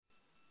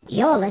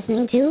You're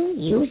listening to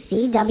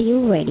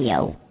UCW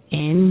Radio.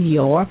 In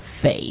your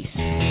face.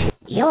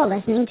 You're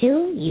listening to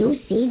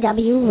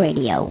UCW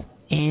Radio.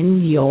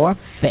 In your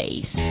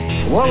face.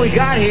 What we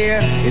got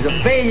here is a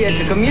failure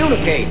to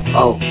communicate.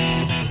 Oh,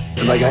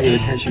 have I got your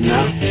attention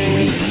now?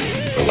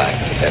 For lack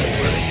of a better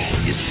word,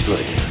 is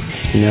good.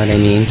 You know what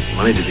I mean?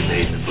 Money to be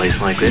made in a place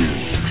like this.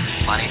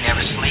 Money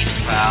never sleeps,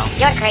 pal.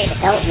 You're crazy.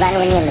 Don't run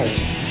when you lose.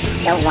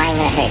 Don't whine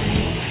when it hurts.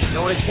 You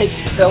know what it takes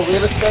to sell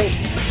real estate?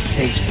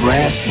 It takes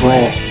brass.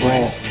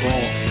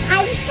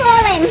 I've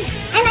fallen,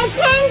 and I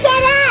can't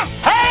get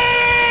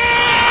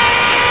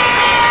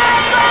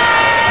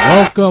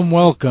up.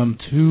 Welcome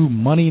to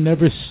Money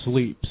Never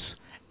Sleeps.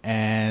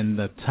 And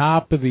the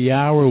top of the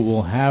hour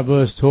will have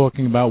us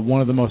talking about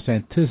one of the most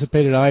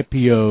anticipated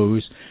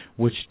IPOs,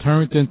 which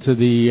turned into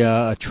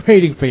the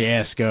trading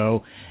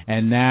fiasco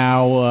and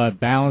now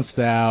balanced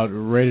out,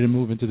 ready to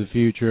move into the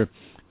future.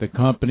 The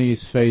company is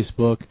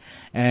Facebook.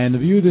 And the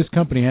view of this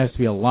company has to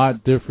be a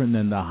lot different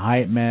than the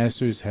hype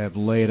masters have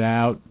laid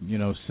out,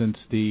 since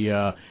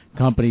the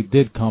company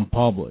did come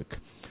public.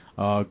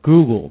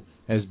 Google,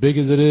 as big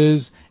as it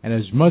is, and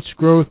as much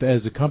growth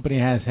as the company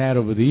has had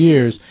over the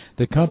years,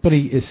 the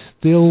company is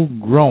still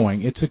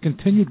growing. It's a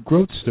continued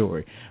growth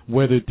story.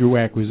 Whether through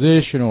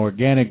acquisition or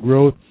organic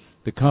growth,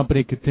 the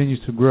company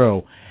continues to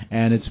grow.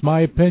 And it's my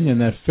opinion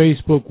that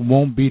Facebook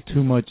won't be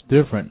too much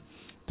different.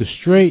 The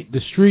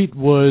street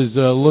was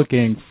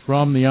looking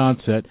from the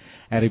onset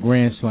at a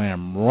grand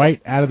slam. Right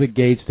out of the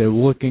gates, they were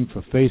looking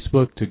for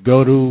Facebook to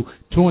go to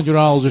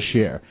 $200 a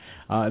share.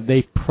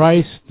 They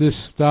priced this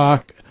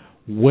stock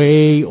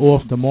way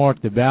off the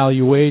mark. The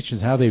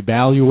valuations, how they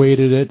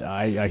evaluated it,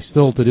 I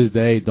still to this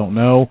day don't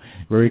know.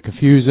 Very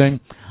confusing.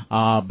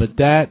 But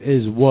that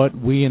is what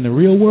we in the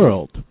real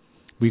world,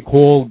 we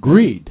call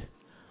greed.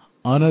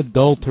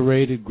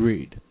 Unadulterated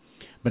greed.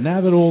 But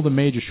now that all the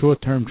major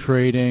short-term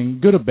trading,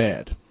 good or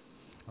bad,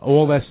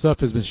 all that stuff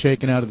has been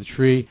shaken out of the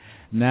tree,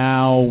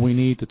 now we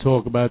need to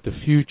talk about the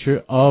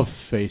future of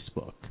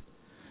Facebook.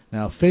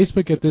 Now,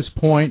 Facebook at this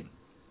point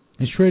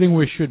is trading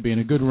where it should be, in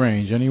a good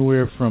range,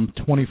 anywhere from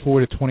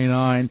 24 to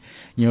 29.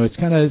 It's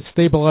kind of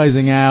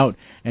stabilizing out,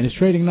 and it's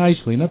trading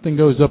nicely. Nothing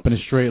goes up in a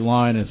straight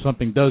line, and if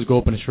something does go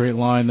up in a straight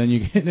line, then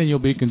you'll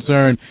be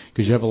concerned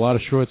because you have a lot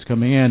of shorts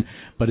coming in.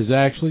 But it's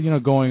actually,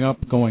 going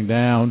up, going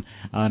down,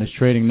 and it's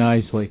trading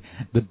nicely.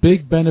 The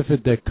big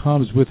benefit that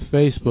comes with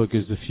Facebook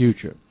is the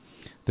future.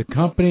 The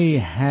company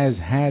has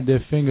had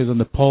their fingers on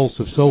the pulse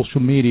of social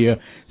media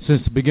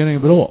since the beginning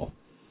of it all.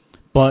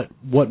 But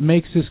what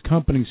makes this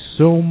company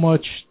so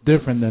much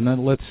different than,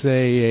 let's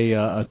say,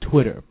 a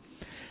Twitter,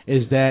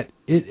 is that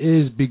it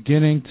is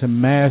beginning to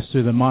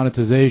master the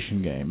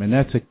monetization game. And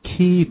that's a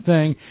key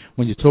thing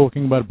when you're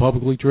talking about a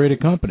publicly traded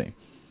company.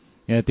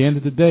 And at the end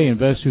of the day,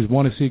 investors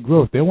want to see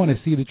growth. They want to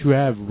see that you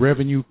have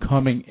revenue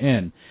coming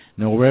in.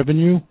 No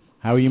revenue?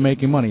 How are you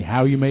making money?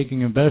 How are you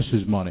making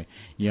investors money?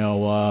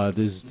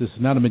 This is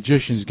not a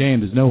magician's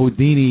game. There's no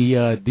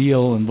Houdini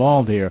deal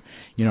involved here.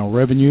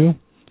 Revenue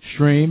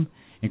stream,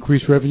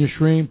 increased revenue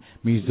stream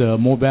means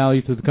more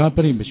value to the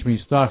company, which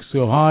means stocks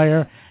go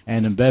higher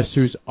and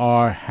investors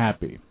are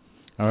happy.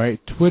 All right,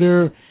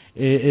 Twitter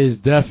is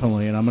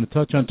definitely, and I'm going to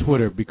touch on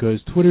Twitter because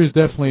Twitter is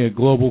definitely a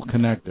global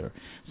connector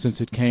since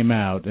it came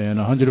out, and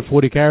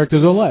 140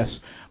 characters or less.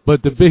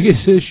 But the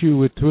biggest issue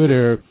with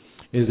Twitter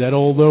is that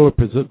although it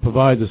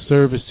provides a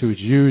service to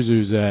its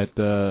users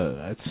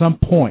at some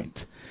point,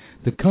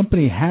 the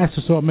company has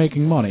to start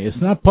making money. It's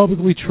not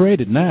publicly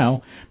traded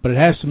now, but it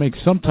has to make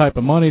some type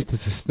of money to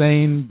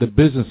sustain the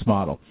business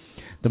model.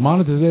 The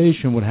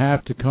monetization would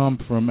have to come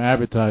from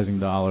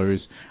advertising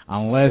dollars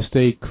unless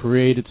they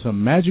created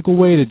some magical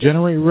way to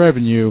generate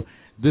revenue.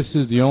 This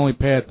is the only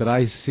path that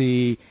I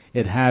see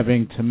it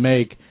having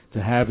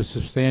to have a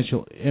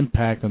substantial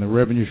impact on the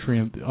revenue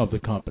stream of the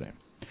company.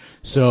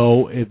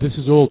 So if this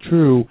is all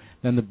true,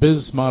 then the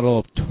business model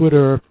of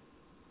Twitter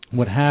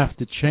would have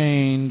to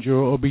change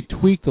or be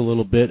tweaked a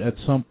little bit at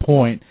some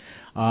point.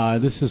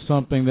 This is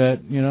something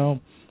that,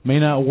 may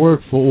not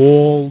work for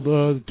all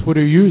the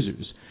Twitter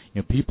users.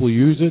 People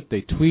use it,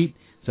 they tweet,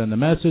 send a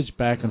message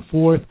back and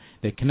forth,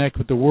 they connect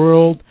with the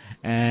world,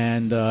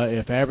 and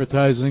if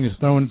advertising is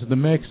thrown into the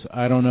mix,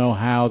 I don't know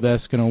how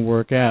that's going to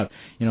work out.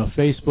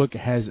 Facebook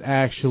has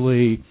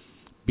actually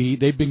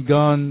they've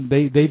begun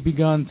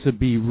to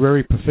be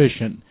very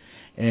proficient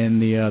in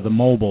the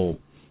mobile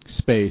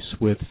space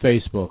with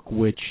Facebook,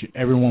 which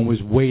everyone was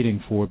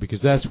waiting for because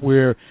that's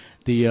where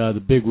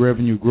the big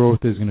revenue growth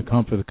is going to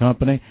come for the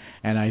company,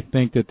 and I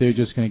think that they're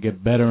just going to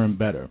get better and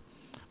better.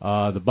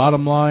 The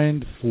bottom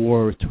line,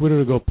 for Twitter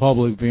to go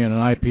public via an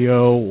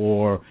IPO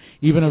or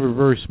even a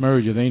reverse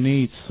merger, they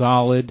need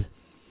solid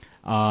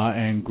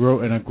and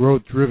a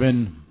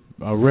growth-driven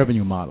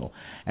revenue model.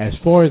 As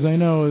far as I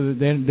know,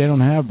 they don't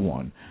have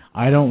one.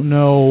 I don't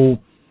know,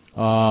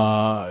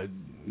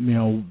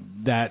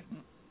 that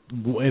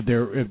if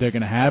they're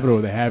going to have it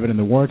or they have it in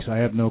the works. I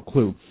have no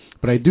clue.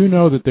 But I do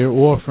know that they're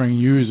offering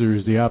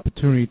users the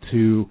opportunity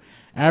to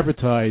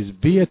advertise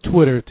via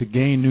Twitter to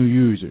gain new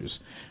users.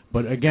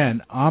 But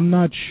again, I'm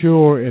not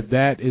sure if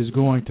that is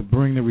going to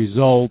bring the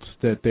results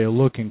that they're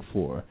looking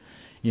for.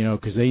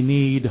 Because they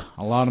need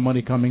a lot of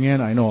money coming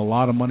in. I know a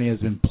lot of money has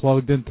been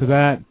plugged into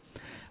that.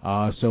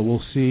 So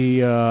we'll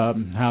see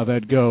how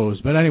that goes.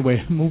 But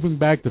anyway, moving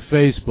back to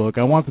Facebook,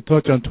 I want to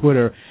touch on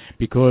Twitter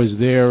because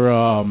they're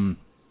a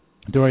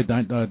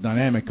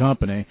dynamic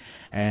company,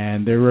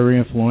 and they're very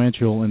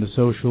influential in the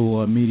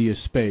social media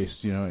space.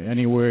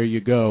 Anywhere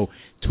you go,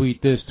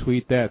 tweet this,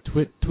 tweet that,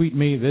 tweet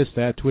me this,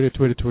 that, Twitter,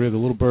 the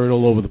little bird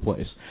all over the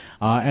place.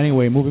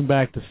 Anyway, moving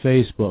back to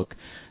Facebook,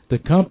 the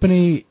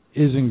company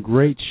is in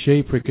great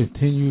shape for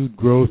continued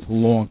growth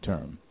long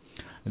term.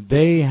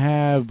 They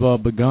have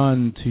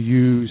begun to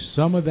use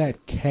some of that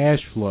cash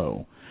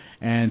flow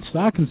and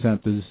stock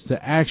incentives to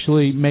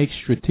actually make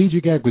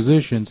strategic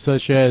acquisitions,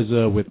 such as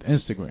with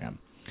Instagram.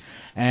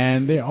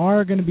 And there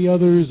are going to be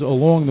others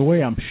along the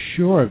way, I'm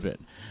sure of it.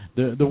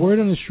 The word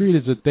on the street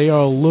is that they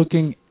are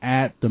looking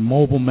at the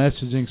mobile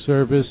messaging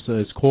service.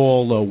 It's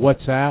called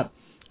WhatsApp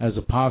as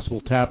a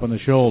possible tap on the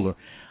shoulder.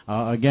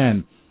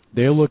 Again,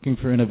 they're looking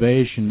for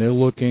innovation. They're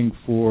looking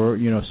for,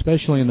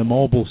 especially in the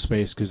mobile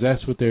space, because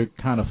that's what they're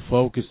kind of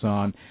focused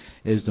on,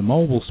 is the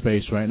mobile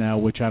space right now,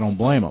 which I don't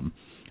blame them,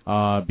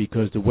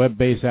 because the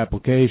web-based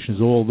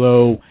applications,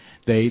 although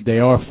they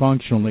are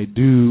functional, they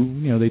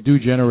do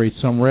generate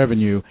some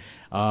revenue.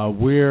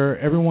 Where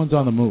everyone's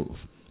on the move.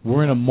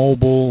 We're in a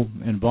mobile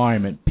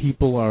environment.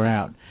 People are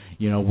out.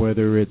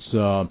 Whether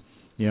it's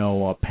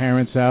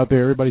parents out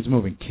there, everybody's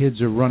moving.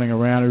 Kids are running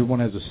around. Everyone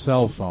has a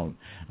cell phone.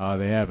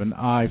 They have an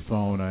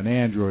iPhone, an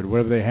Android,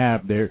 whatever they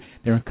have. They're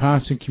in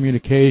constant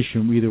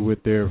communication, either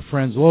with their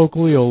friends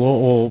locally or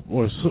all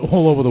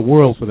over the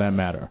world, for that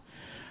matter.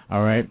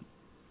 All right.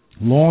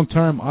 Long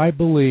term, I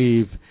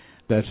believe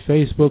that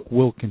Facebook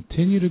will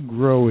continue to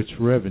grow its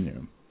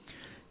revenue,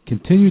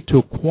 continue to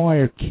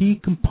acquire key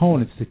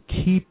components to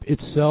keep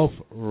itself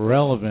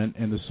relevant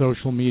in the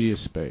social media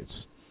space.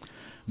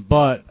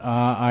 But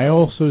I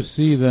also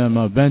see them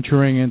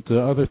venturing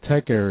into other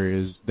tech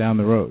areas down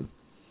the road.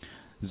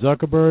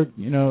 Zuckerberg,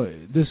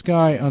 this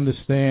guy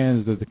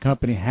understands that the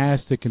company has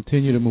to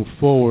continue to move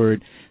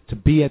forward to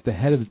be at the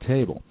head of the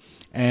table.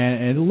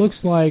 And it looks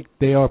like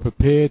they are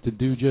prepared to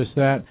do just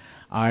that.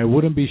 I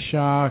wouldn't be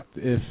shocked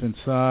if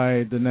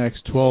inside the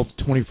next 12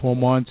 to 24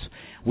 months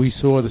we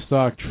saw the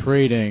stock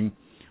trading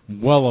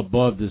well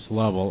above this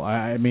level.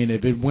 I mean,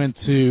 if it went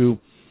to,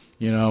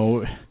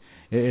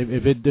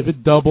 if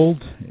it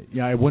doubled,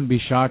 I wouldn't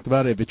be shocked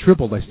about it. If it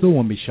tripled, I still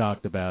wouldn't be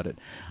shocked about it.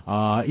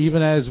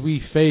 Even as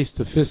we face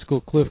the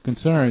fiscal cliff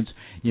concerns,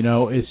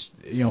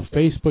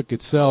 Facebook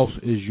itself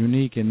is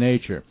unique in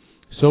nature.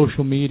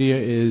 Social media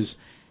is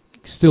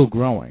still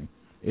growing.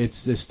 It's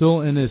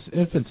still in its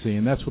infancy,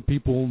 and that's what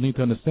people need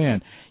to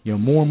understand.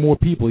 More and more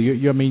people.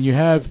 You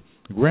have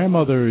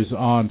grandmothers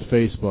on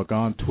Facebook,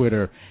 on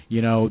Twitter.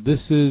 This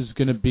is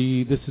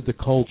the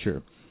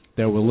culture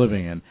that we're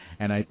living in,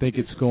 and I think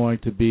it's going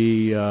to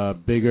be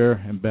bigger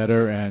and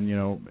better. And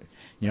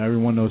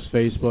everyone knows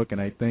Facebook,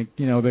 and I think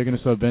they're going to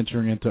start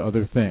venturing into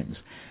other things.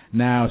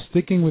 Now,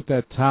 sticking with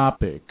that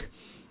topic,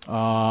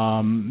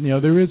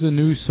 there is a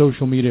new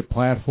social media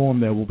platform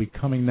that will be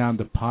coming down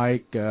the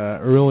pike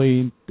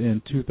early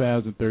in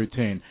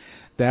 2013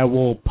 that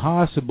will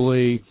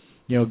possibly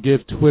give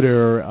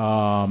Twitter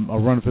a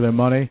run for their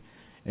money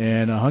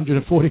in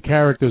 140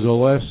 characters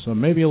or less, or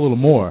maybe a little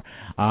more.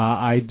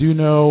 I do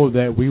know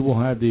that we will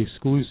have the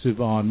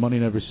exclusive on Money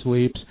Never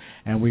Sleeps,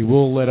 and we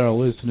will let our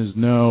listeners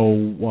know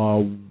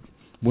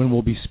when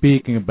we'll be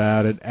speaking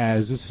about it,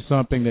 as this is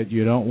something that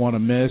you don't want to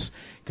miss,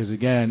 because,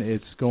 again,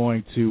 it's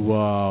going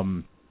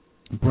to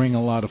bring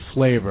a lot of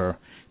flavor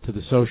to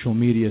the social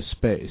media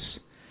space.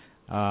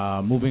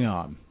 Moving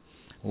on.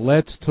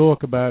 Let's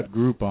talk about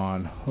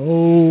Groupon.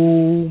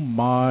 Oh,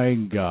 my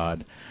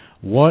God.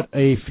 What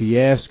a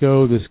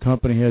fiasco this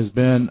company has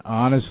been,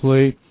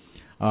 honestly.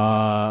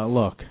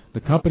 Look,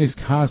 the company's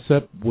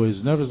concept was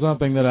never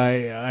something that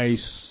I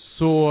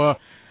saw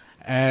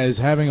as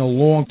having a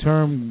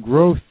long-term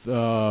growth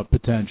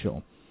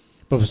potential.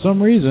 But for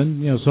some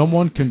reason,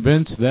 someone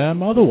convinced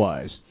them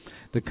otherwise.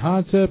 The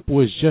concept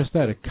was just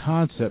that, a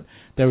concept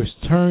that was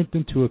turned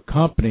into a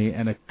company,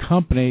 and a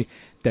company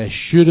that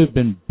should have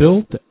been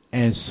built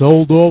and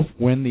sold off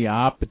when the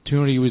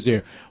opportunity was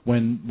there.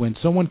 When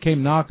someone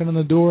came knocking on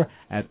the door,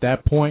 at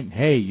that point,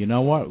 hey, you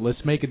know what?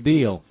 Let's make a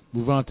deal.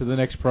 Move on to the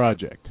next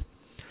project.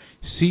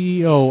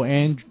 CEO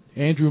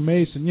Andrew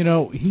Mason,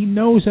 he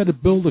knows how to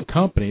build a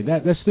company.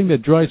 That's the thing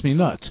that drives me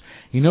nuts.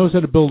 He knows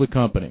how to build a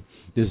company.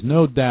 There's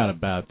no doubt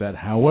about that.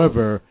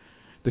 However,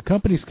 the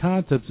company's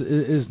concept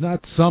is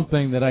not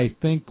something that I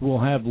think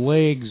will have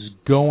legs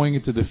going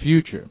into the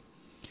future.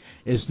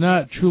 It's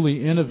not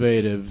truly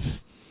innovative,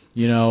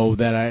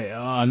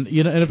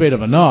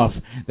 innovative enough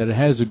that it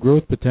has the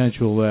growth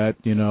potential that,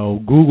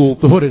 Google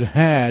thought it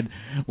had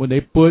when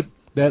they put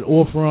that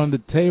offer on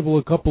the table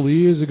a couple of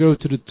years ago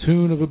to the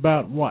tune of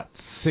about, $6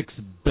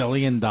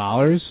 billion?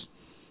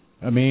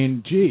 I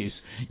mean, geez.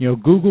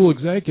 Google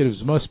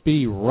executives must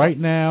be right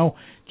now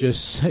just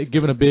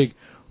giving a big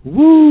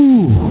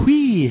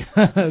Woo-wee.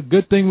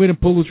 Good thing we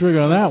didn't pull the trigger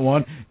on that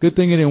one. Good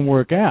thing it didn't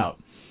work out.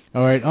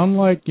 All right,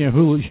 unlike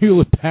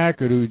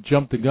Hewlett-Packard, who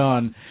jumped the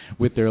gun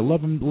with their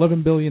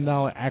 $11 billion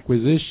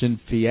acquisition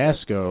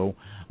fiasco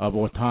of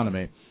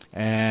Autonomy.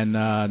 And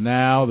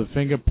now the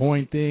finger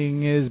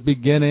pointing is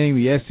beginning.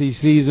 The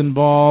SEC's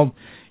involved.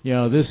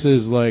 This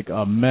is like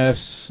a mess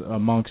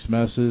amongst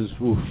messes.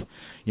 Oof.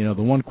 The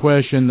one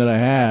question that I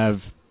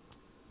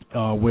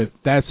have with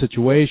that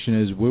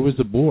situation is, where was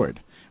the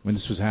board when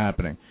this was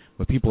happening?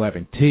 Were people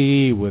having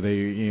tea? Were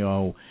they,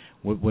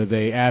 were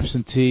they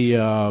absentee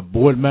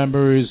board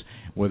members?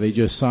 Were they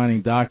just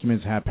signing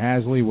documents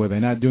haphazardly? Were they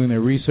not doing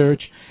their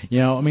research?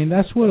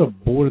 That's what a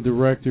board of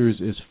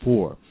directors is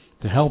for,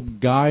 to help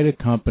guide a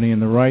company in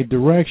the right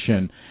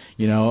direction.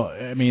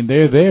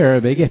 They're there,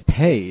 they get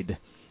paid,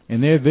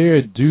 and they're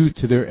there due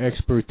to their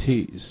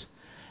expertise.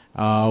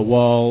 I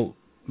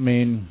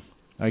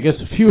guess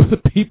a few of the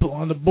people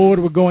on the board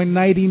were going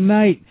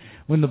nighty-night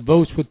when the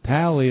votes were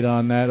tallied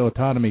on that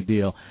Autonomy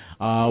deal.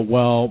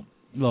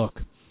 Look,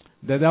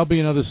 that'll be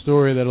another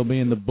story that'll be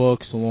in the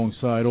books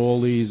alongside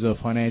all these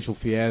financial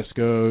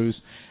fiascos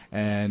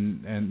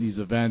and these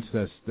events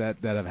that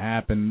have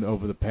happened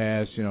over the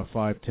past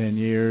 5-10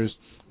 years,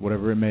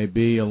 whatever it may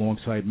be,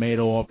 alongside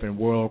Madoff and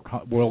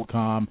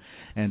WorldCom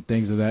and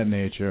things of that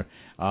nature.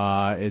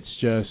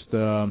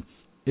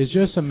 It's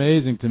just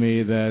amazing to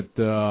me that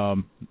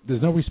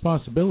there's no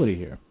responsibility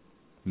here.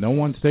 No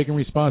one's taking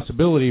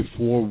responsibility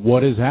for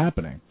what is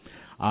happening.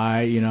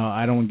 I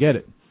don't get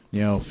it.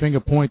 Finger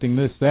pointing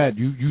this, that.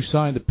 You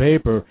signed the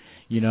paper.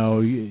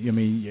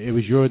 It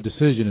was your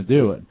decision to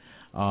do it.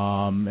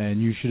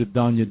 And you should have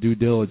done your due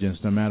diligence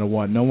no matter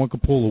what. No one can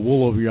pull the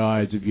wool over your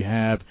eyes if you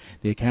have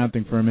the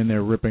accounting firm in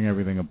there ripping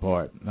everything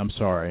apart. I'm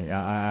sorry.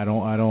 I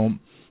don't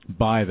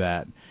buy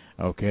that.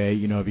 Okay,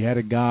 if you had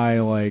a guy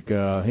like,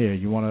 here,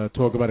 you want to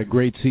talk about a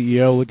great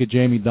CEO, look at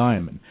Jamie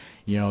Dimon.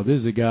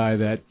 This is a guy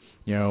that,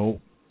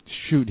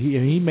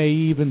 he may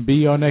even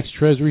be our next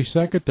Treasury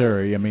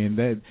Secretary.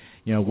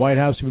 White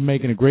House would be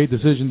making a great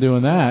decision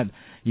doing that,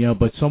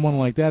 but someone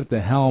like that at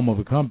the helm of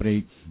a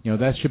company,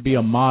 that should be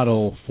a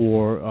model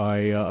for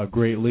a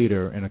great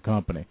leader in a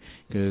company,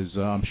 because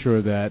I'm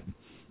sure that,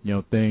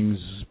 things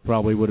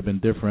probably would have been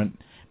different.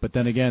 But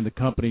then again, the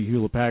company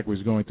Hewlett-Packard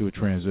was going through a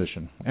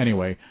transition.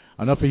 Anyway,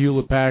 enough of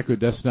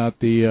Hewlett-Packard. That's not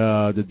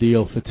the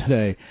deal for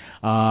today.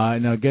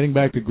 Now, getting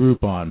back to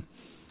Groupon.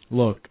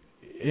 Look,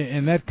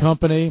 in that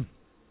company,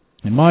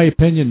 in my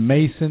opinion,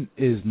 Mason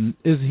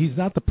he's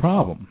not the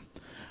problem.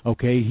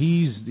 Okay,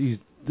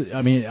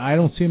 I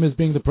don't see him as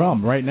being the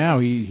problem. Right now,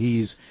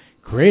 he's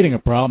creating a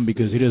problem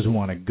because he doesn't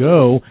want to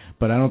go,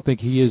 but I don't think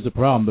he is the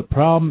problem. The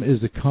problem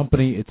is the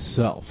company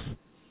itself.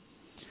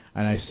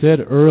 And I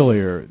said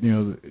earlier,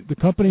 the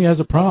company has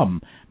a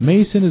problem.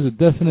 Mason is a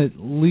definite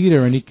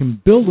leader, and he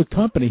can build a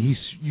company.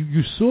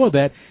 You saw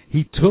that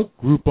he took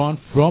Groupon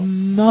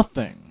from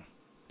nothing,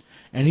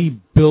 and he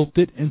built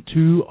it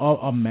into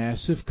a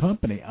massive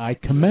company. I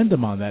commend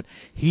him on that.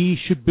 He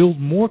should build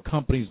more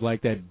companies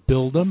like that.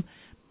 Build them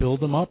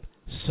up,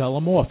 sell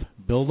them off.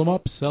 Build them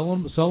up, sell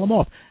them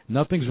off.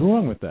 Nothing's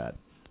wrong with that.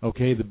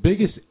 Okay, the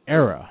biggest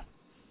error,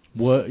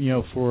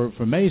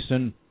 for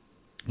Mason,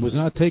 was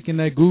not taking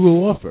that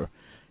Google offer,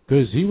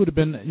 because he would have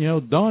been,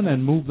 done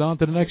and moved on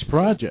to the next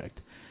project,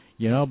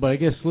 But I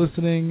guess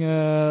listening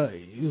to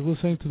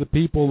the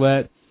people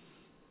that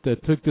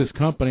took this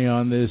company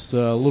on this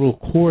little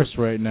course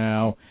right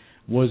now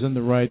wasn't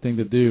the right thing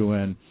to do.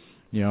 And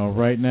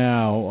right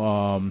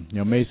now,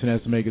 Mason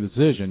has to make a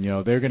decision.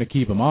 They're going to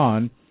keep him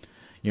on,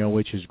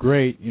 which is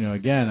great.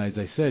 Again, as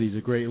I said, he's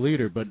a great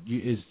leader, but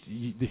you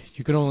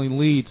can only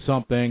lead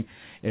something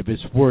if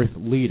it's worth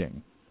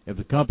leading. If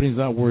the company's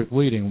not worth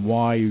leading,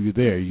 why are you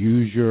there?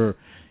 Use your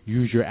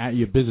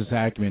business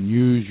acumen,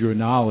 use your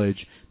knowledge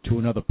to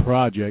another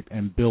project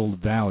and build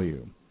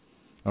value.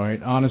 All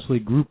right. Honestly,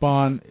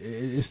 Groupon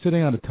is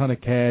sitting on a ton of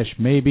cash.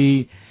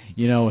 Maybe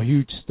a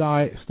huge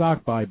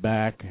stock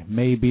buyback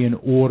may be in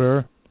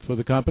order for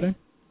the company.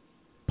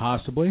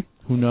 Possibly.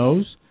 Who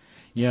knows?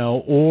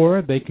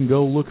 Or they can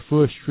go look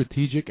for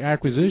strategic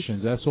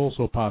acquisitions. That's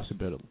also a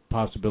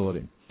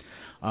possibility.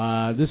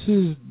 This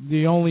is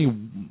the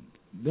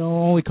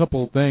only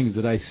couple of things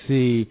that I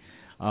see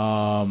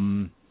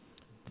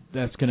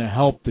that's going to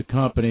help the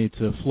company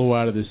to flow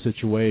out of this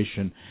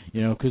situation.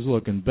 Because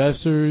look,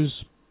 investors,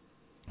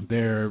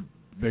 they're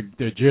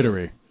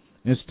jittery.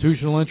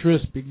 Institutional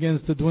interest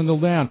begins to dwindle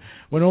down.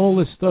 When all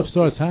this stuff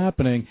starts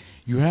happening,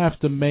 you have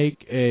to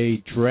make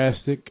a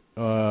drastic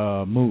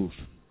move,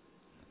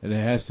 and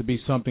it has to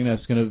be something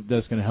that's going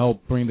to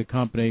help bring the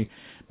company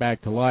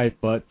back to life.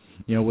 But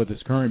with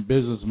its current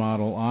business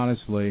model,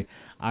 honestly,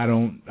 I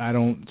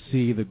don't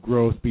see the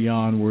growth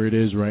beyond where it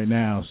is right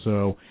now.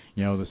 So,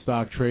 the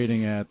stock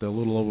trading at a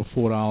little over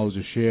 $4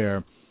 a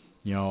share,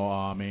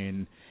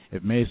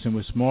 if Mason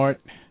was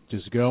smart,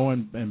 just go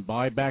and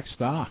buy back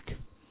stock.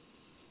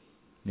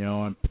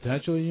 And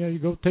potentially, you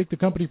go take the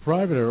company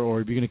private,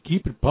 or if you're going to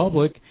keep it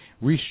public,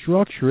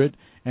 restructure it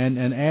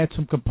and add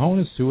some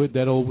components to it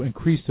that'll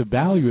increase the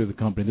value of the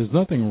company. There's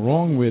nothing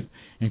wrong with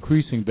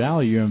increasing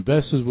value. Your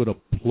investors would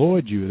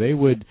applaud you. They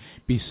would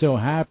be so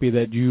happy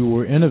that you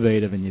were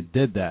innovative and you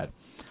did that.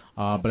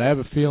 But I have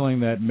a feeling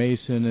that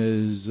Mason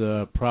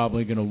is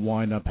probably going to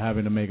wind up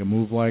having to make a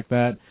move like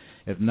that.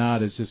 If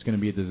not, it's just going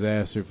to be a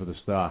disaster for the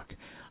stock.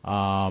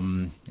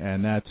 And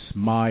that's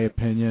my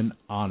opinion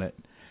on it.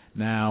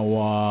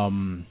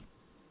 Now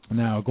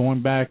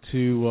going back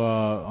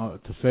to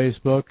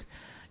Facebook,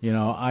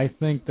 I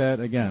think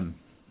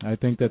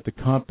that the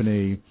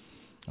company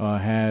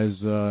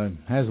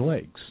has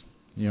legs.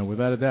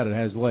 Without a doubt, it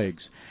has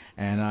legs.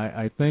 And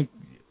I think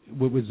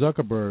with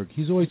Zuckerberg,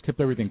 he's always kept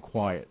everything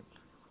quiet.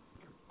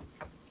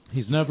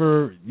 He's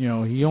never,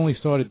 he only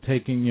started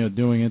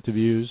doing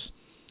interviews.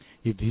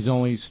 He's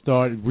only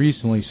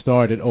recently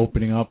started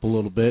opening up a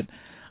little bit.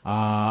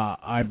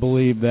 I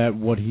believe that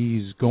what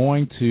he's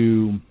going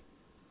to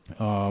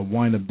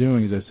wind up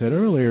doing, as I said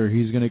earlier,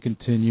 he's going to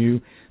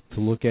continue to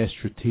look at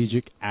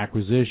strategic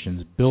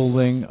acquisitions,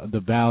 building the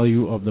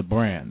value of the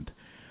brand.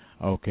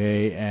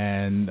 Okay,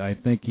 and I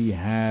think he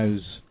has,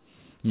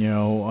 a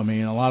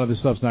lot of this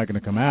stuff's not going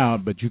to come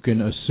out, but you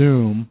can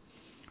assume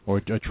or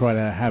try to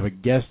have a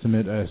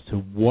guesstimate as to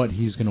what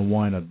he's going to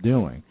wind up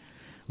doing.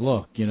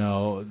 Look,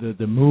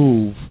 the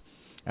move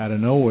out of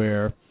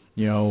nowhere,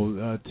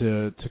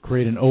 to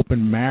create an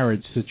open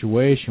marriage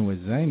situation with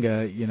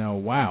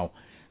Zynga, wow,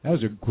 that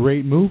was a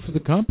great move for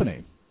the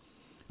company.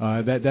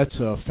 That's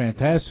a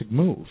fantastic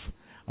move.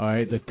 All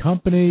right, the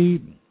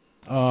company,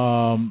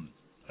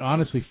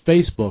 honestly,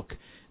 Facebook,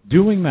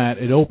 doing that,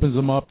 it opens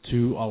them up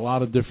to a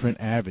lot of different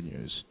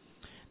avenues.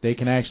 They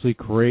can actually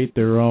create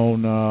their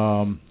own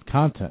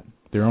content,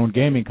 their own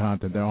gaming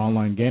content, their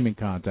online gaming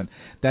content.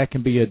 That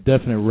can be a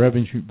definite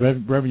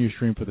revenue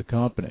stream for the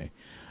company.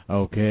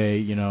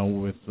 Okay,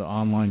 with the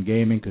online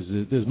gaming, because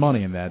there's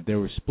money in that. They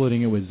were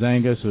splitting it with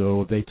Zynga,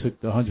 so if they took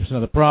the 100%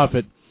 of the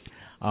profit,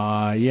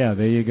 there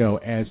you go,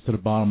 adds to the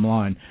bottom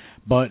line.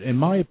 But in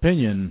my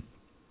opinion,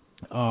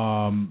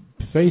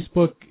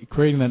 Facebook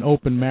creating an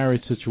open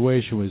marriage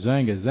situation with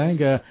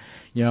Zynga,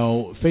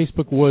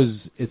 Facebook was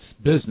its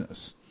business.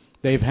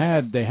 They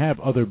have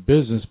other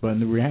business, but in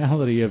the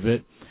reality of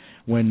it,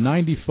 when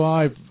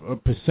 95% or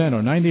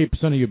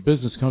 98% of your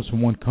business comes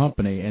from one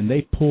company and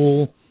they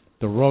pull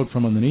the rug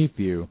from underneath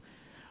you,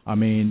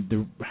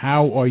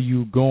 how are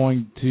you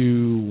going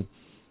to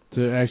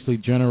actually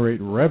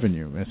generate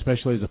revenue,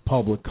 especially as a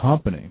public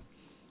company?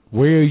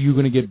 Where are you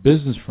going to get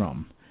business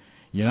from?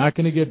 You're not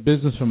going to get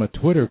business from a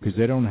Twitter because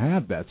they don't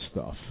have that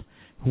stuff.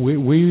 Where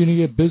are you going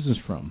to get business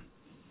from?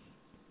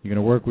 You're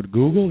going to work with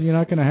Google? You're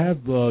not going to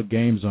have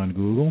games on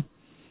Google.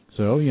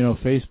 So,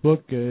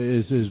 Facebook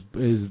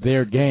is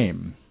their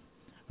game.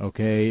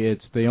 Okay,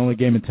 it's the only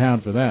game in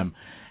town for them.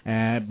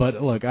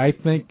 But look, I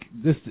think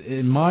this,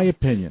 in my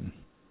opinion,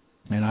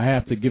 and I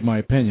have to give my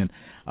opinion,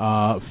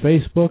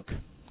 Facebook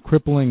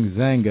crippling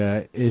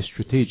Zynga is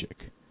strategic.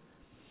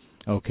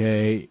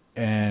 Okay,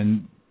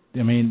 and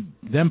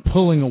them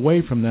pulling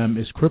away from them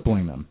is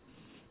crippling them.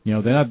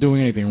 They're not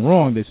doing anything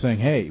wrong. They're saying,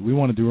 hey, we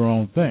want to do our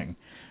own thing.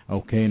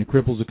 Okay, and it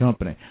cripples the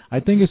company.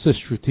 I think it's a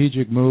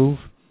strategic move.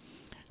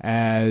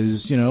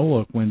 As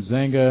look, when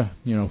Zynga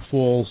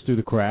falls through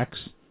the cracks,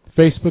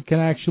 Facebook can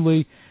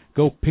actually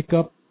go pick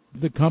up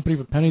the company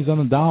for pennies on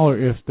the dollar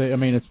if they.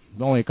 It's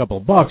only a couple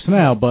of bucks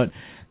now, but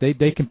they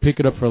can pick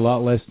it up for a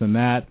lot less than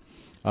that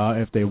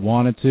if they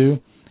wanted to,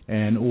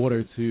 in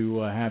order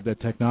to have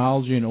that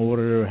technology, in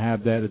order to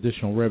have that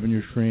additional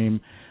revenue stream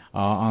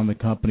on the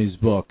company's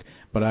book.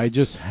 But I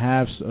just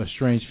have a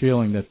strange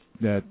feeling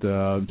that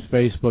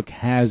Facebook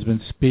has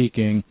been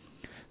speaking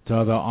to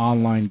other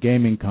online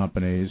gaming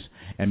companies,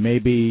 and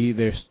maybe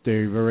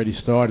they've already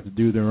started to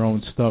do their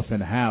own stuff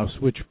in-house,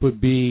 which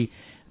would be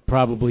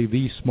probably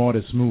the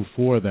smartest move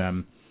for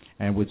them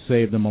and would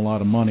save them a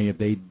lot of money if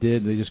they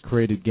did. They just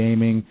created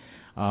gaming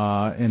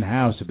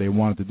in-house if they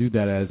wanted to do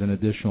that as an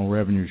additional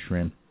revenue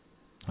stream.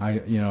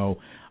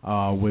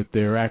 With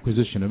their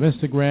acquisition of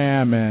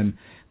Instagram and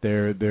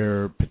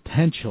their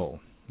potential,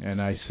 and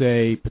I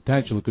say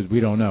potential because we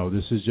don't know.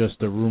 This is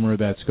just a rumor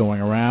that's going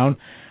around.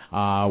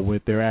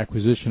 With their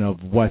acquisition of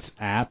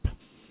WhatsApp,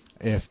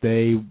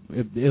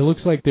 it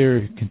looks like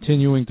they're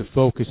continuing to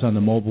focus on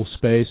the mobile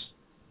space,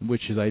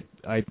 which is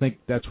I think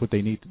that's what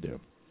they need to do.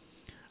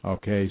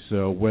 Okay,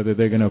 so whether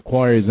they're going to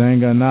acquire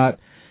Zynga or not,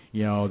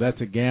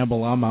 that's a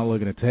gamble I'm not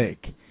looking to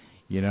take.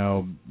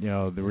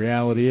 The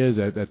reality is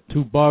that at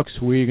 $2,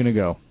 where are you going to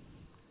go?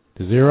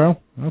 To zero?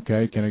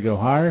 Okay, can it go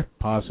higher?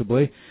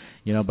 Possibly.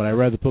 But I'd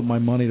rather put my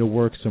money to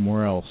work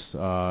somewhere else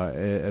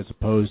as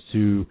opposed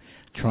to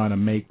trying to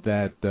make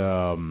that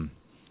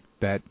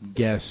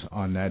guess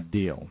on that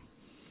deal.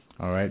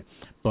 All right,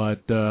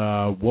 but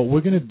what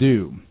we're going to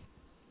do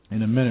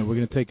in a minute, we're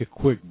going to take a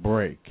quick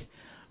break.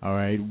 All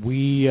right,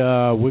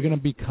 we're going to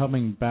be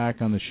coming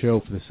back on the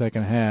show for the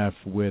second half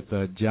with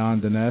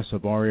John Dines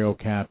of REO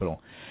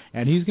Capital,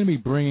 and he's going to be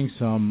bringing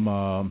some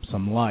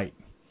light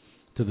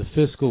to to the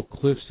fiscal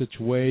cliff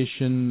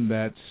situation.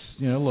 That's,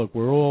 look,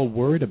 we're all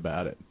worried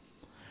about it.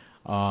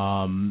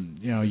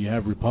 You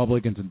have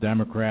Republicans and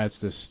Democrats.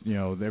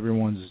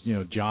 Everyone's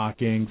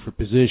jockeying for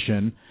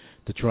position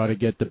to try to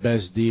get the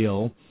best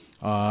deal.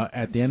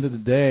 At the end of the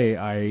day,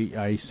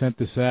 I sent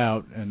this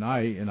out, and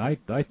I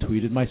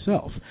tweeted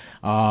myself.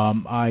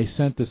 I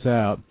sent this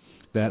out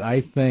that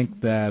I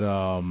think that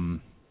all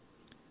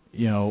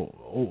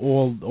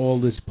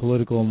this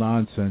political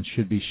nonsense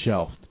should be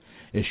shelved.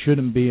 It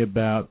shouldn't be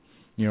about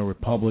the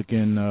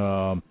Republicans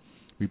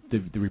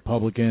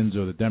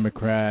or the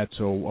Democrats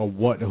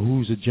or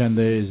whose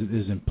agenda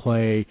is in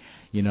play.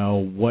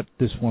 What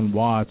this one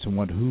wants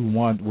and who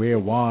want where,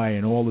 why,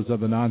 and all this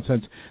other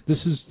nonsense. This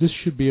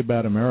should be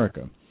about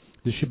America.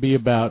 This should be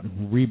about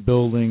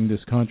rebuilding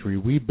this country.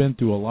 We've been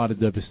through a lot of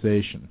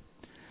devastation.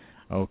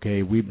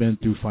 Okay, we've been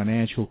through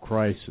financial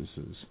crises.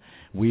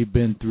 We've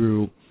been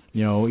through,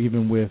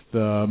 even with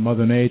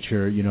Mother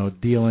Nature,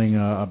 dealing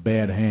a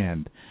bad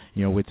hand.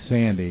 With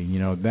Sandy,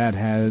 that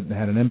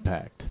had an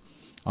impact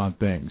on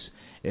things.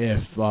 If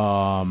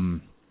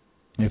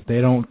they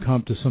don't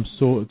come to some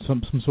sort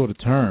of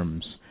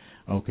terms,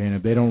 okay, and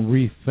if they don't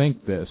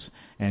rethink this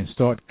and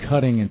start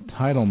cutting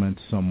entitlements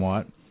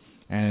somewhat,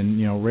 and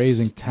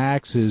raising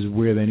taxes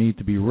where they need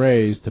to be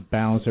raised to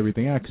balance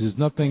everything out, because there's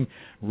nothing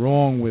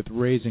wrong with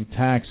raising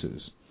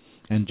taxes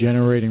and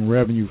generating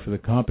revenue for the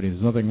company.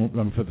 There's nothing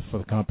for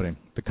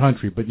the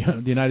country, but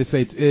the United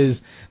States is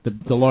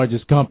the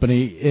largest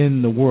company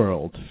in the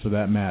world, for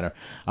that matter.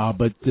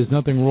 But there's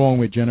nothing wrong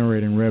with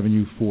generating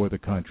revenue for the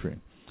country,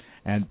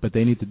 but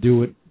they need to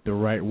do it the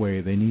right way.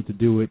 They need to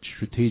do it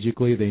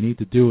strategically. They need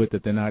to do it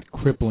that they're not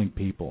crippling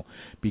people,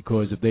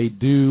 because if they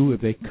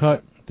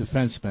cut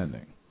defense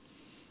spending,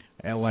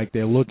 and like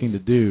they're looking to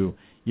do,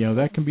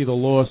 that can be the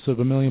loss of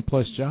 1 million+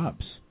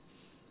 jobs,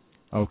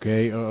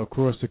 okay,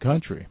 across the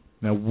country.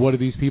 Now, what are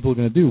these people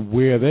going to do?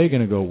 Where are they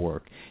going to go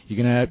work? You're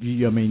going to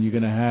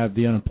have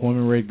the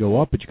unemployment rate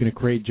go up, but you're going to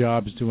create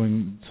jobs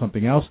doing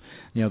something else.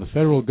 The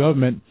federal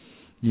government,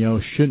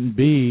 shouldn't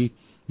be,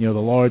 the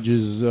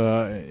largest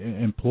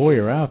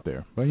employer out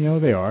there, but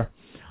they are.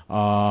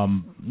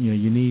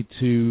 You need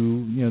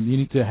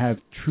to have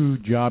true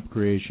job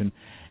creation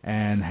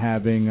and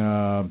having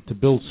to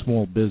build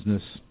small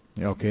business.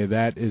 Okay,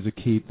 that is a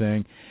key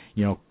thing.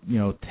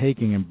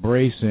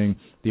 Embracing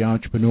the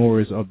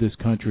entrepreneurs of this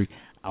country,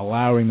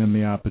 allowing them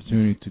the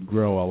opportunity to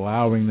grow,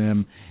 allowing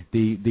them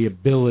the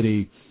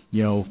ability,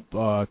 to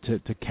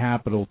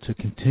capital, to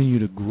continue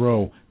to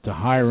grow, to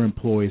hire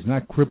employees,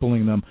 not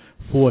crippling them,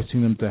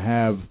 forcing them to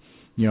have,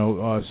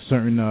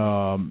 certain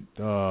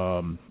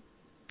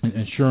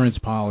insurance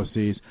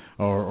policies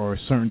or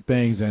certain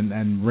things,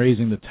 and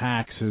raising the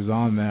taxes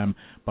on them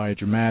by a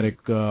dramatic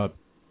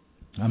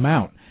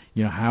amount.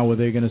 How are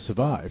they going to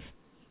survive?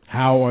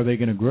 How are they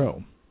going to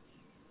grow?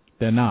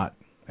 They're not,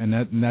 and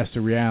that's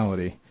the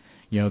reality.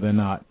 They're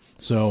not.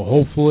 So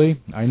hopefully,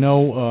 I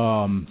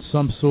know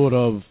some sort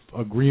of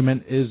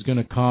agreement is going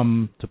to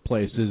come to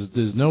place.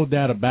 There's no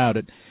doubt about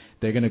it.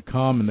 They're going to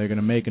come and they're going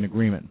to make an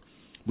agreement.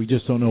 We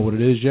just don't know what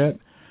it is yet.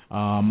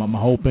 I'm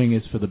hoping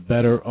it's for the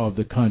better of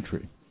the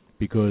country,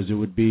 because it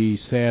would be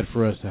sad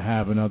for us to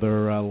have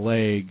another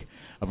leg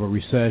of a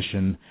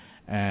recession,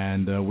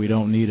 and we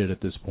don't need it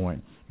at this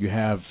point. You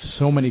have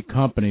so many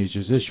companies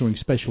just issuing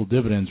special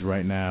dividends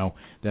right now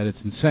that it's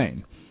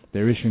insane.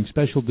 They're issuing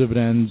special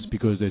dividends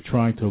because they're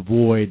trying to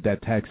avoid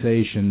that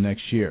taxation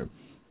next year.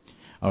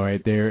 All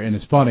right, and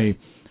it's funny.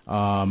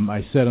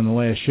 I said on the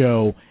last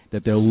show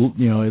that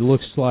it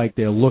looks like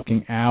they're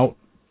looking out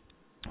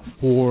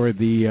for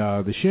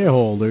the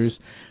shareholders,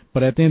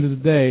 but at the end of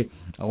the day,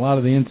 a lot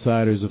of the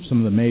insiders of some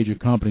of the major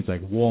companies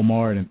like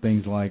Walmart and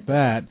things like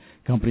that,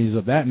 companies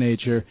of that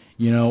nature,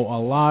 a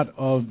lot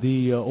of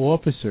the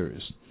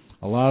officers,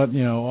 a lot of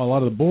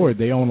the board,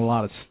 they own a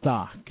lot of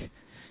stock.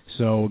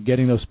 So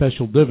getting those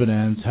special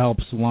dividends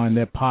helps line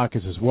their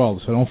pockets as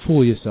well. So don't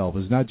fool yourself.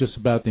 It's not just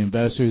about the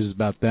investors; it's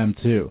about them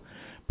too.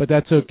 But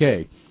that's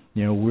okay.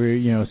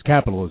 It's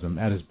capitalism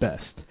at its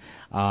best.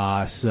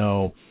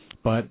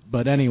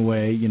 But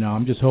anyway,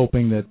 I'm just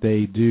hoping that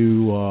they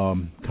do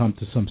come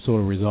to some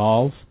sort of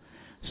resolve,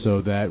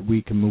 so that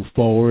we can move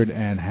forward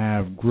and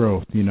have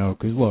growth. Because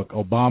look,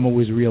 Obama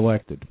was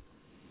reelected,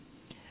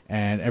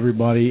 and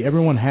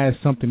everyone has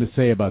something to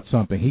say about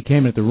something. He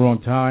came at the wrong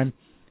time.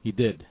 He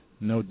did.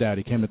 No doubt,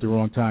 he came at the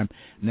wrong time.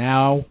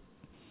 Now,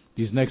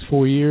 these next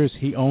 4 years,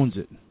 he owns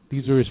it.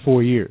 These are his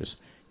 4 years.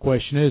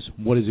 Question is,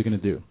 what is he going to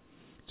do?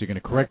 Is he going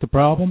to correct the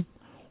problem,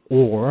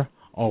 or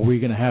are we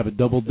going to have a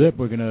double dip?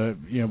 We're going to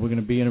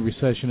be in a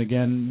recession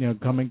again,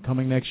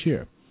 coming next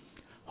year.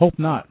 Hope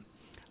not.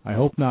 I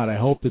hope not. I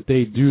hope that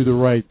they do the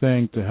right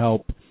thing to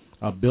help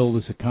build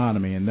this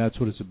economy, and that's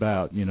what it's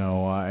about.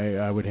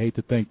 I would hate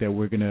to think that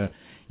we're going to,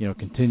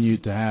 continue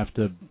to have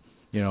to,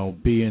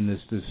 be in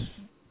this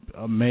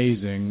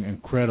amazing,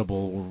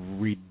 incredible,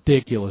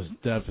 ridiculous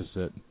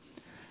deficit,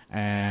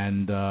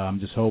 and I'm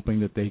just hoping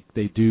that they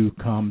do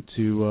come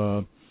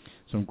to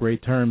some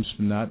great terms,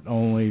 not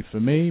only for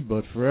me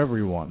but for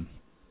everyone.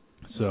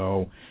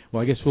 So,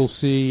 well, I guess we'll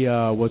see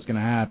what's going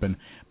to happen.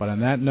 But on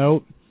that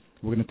note,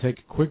 we're going to take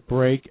a quick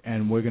break,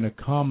 and we're going to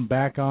come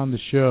back on the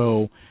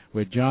show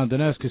with John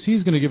Dines, because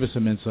he's going to give us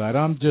some insight.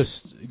 I'm just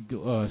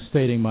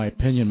stating my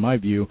opinion, my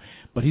view,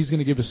 but he's going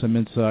to give us some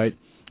insight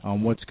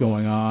on what's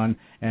going on,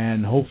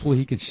 and hopefully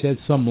he can shed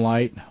some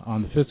light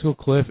on the fiscal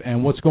cliff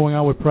and what's going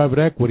on with private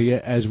equity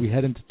as we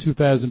head into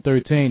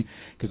 2013,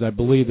 because I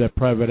believe that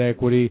private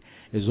equity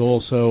is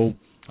also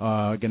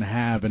going to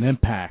have an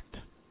impact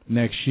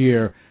next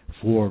year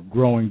for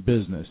growing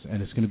business,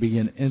 and it's going to be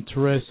an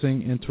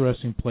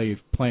interesting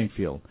playing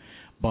field.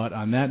 But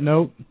on that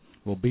note,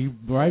 we'll be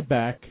right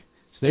back.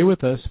 Stay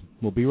with us.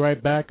 We'll be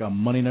right back on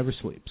Money Never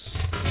Sleeps.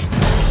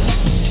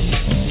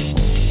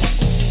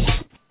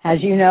 As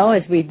you know,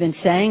 as we've been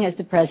saying, as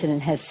the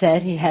President has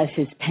said, he has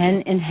his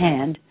pen in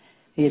hand.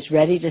 He is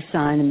ready to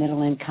sign a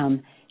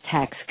middle-income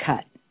tax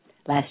cut.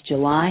 Last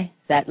July,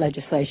 that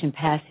legislation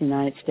passed the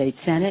United States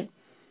Senate.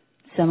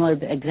 Similar,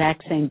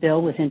 exact same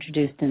bill was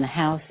introduced in the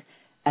House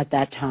at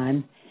that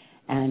time.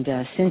 And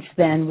since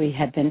then, we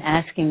have been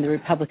asking the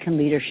Republican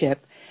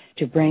leadership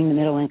to bring the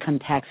middle-income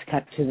tax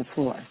cut to the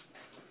floor.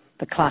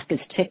 The clock is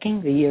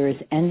ticking. The year is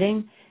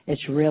ending.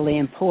 It's really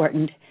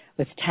important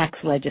with tax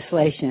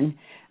legislation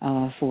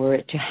for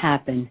it to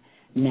happen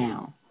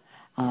now.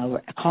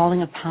 We're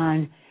calling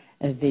upon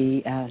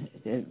the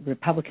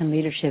Republican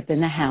leadership in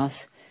the House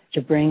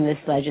to bring this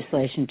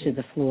legislation to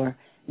the floor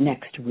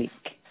next week.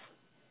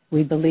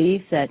 We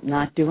believe that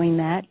not doing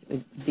that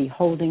would be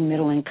holding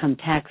middle-income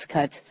tax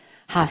cuts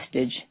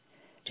hostage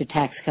to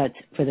tax cuts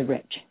for the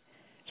rich.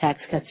 Tax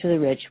cuts for the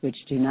rich, which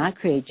do not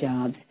create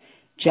jobs,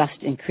 just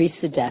increase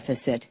the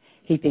deficit,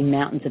 heaping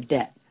mountains of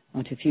debt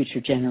onto future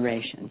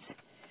generations.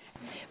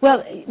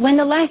 Well, when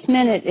the last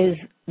minute is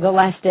the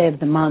last day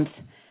of the month,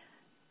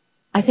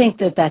 I think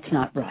that that's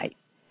not right.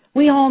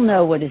 We all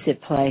know what is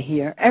at play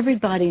here.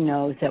 Everybody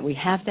knows that we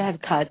have to have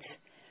cuts,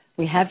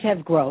 we have to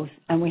have growth,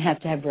 and we have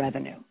to have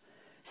revenue.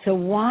 So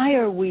why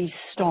are we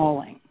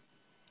stalling?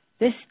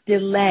 This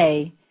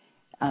delay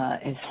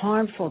is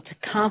harmful to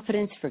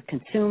confidence for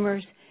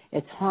consumers.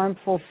 It's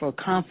harmful for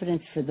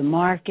confidence for the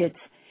markets.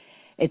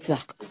 It's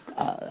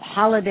a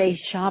holiday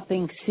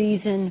shopping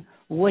season.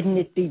 Wouldn't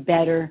it be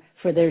better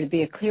for there to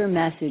be a clear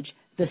message,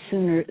 the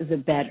sooner the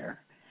better?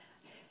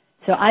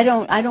 So I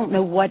don't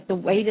know what the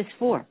wait is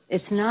for.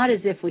 It's not as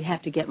if we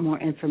have to get more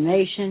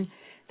information,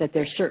 that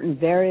there's certain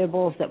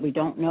variables that we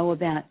don't know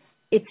about.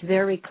 It's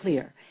very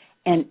clear.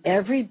 And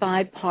every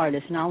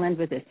bipartisan, I'll end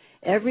with this,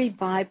 every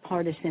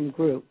bipartisan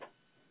group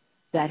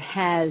that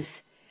has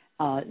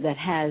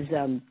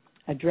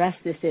addressed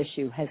this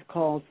issue has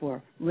called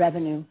for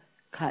revenue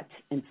cuts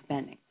in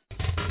spending.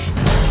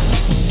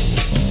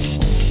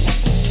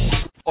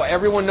 Well,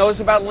 everyone knows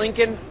about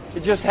Lincoln.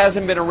 It just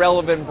hasn't been a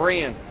relevant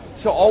brand.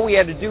 So all we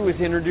had to do was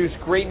introduce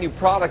great new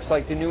products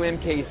like the new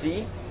MKZ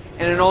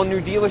and an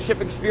all-new dealership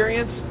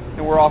experience,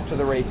 and we're off to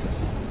the races.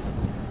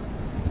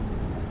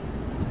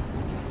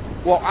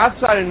 Well,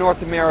 outside of North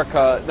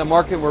America, the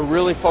market we're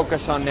really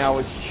focused on now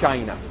is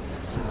China.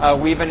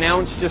 We've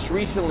announced just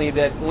recently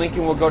that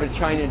Lincoln will go to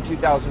China in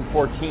 2014,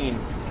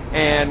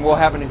 and we'll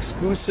have an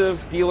exclusive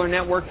dealer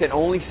network that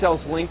only sells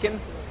Lincoln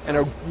and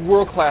a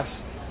world-class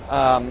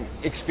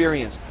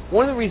experience.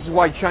 One of the reasons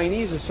why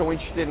Chinese are so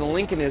interested in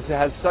Lincoln is it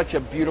has such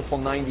a beautiful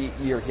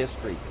 90-year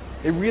history.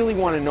 They really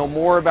want to know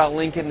more about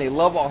Lincoln. They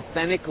love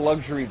authentic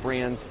luxury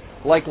brands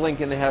like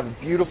Lincoln that have a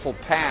beautiful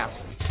past.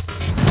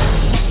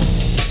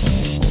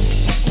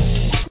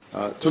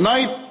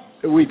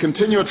 Tonight, we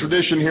continue a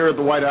tradition here at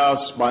the White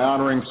House by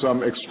honoring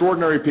some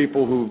extraordinary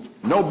people who've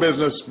no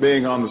business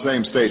being on the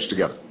same stage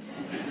together.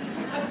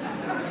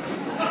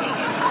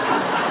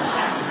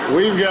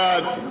 We've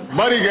got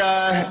Buddy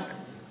Guy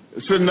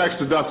sitting next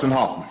to Dustin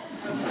Hoffman.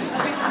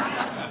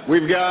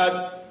 We've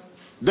got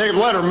Dave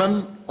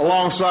Letterman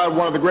alongside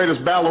one of the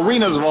greatest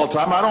ballerinas of all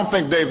time. I don't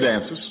think Dave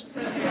dances.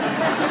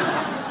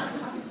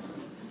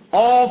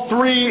 All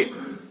three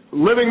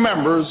living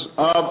members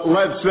of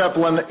Led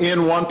Zeppelin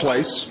in one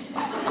place.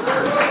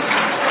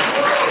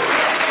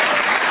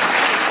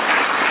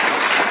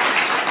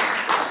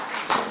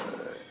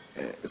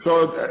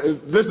 So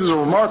this is a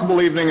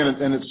remarkable evening,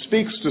 and it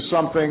speaks to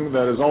something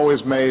that has always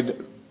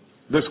made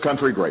this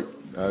country great.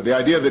 The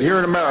idea that here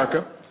in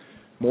America,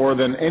 more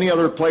than any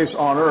other place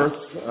on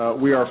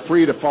earth, we are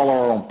free to follow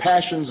our own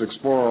passions,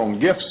 explore our own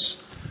gifts,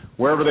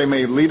 wherever they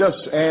may lead us,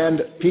 and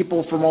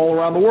people from all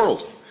around the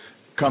world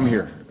come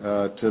here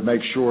to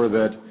make sure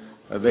that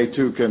they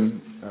too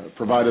can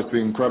provide us the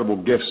incredible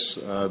gifts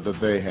that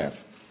they have.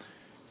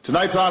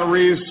 Tonight's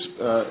honorees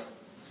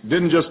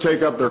didn't just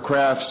take up their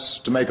crafts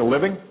to make a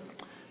living.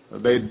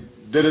 They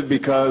did it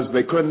because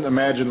they couldn't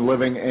imagine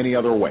living any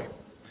other way.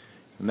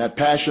 And that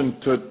passion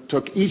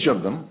took each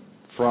of them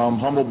from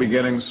humble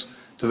beginnings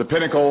to the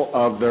pinnacle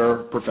of their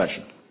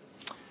profession.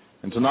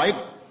 And tonight,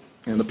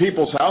 in the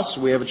People's House,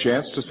 we have a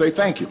chance to say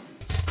thank you.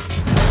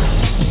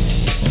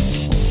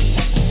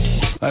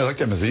 I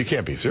looked at him and said, "You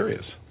can't be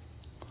serious."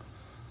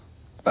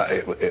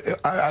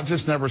 I've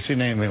just never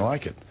seen anything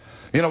like it.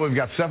 You know, we've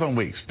got 7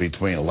 weeks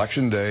between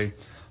Election Day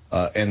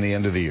in the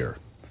end of the year.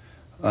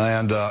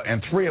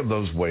 And 3 of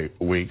those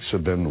weeks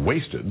have been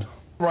wasted.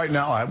 Right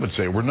now, I would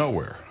say we're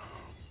nowhere.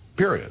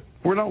 Period.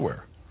 We're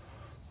nowhere.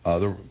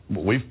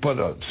 We've put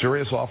a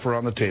serious offer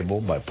on the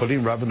table by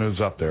putting revenues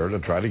up there to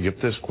try to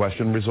get this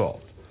question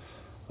resolved.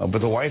 But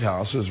the White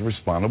House has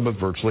responded with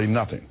virtually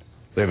nothing.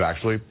 They've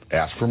actually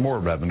asked for more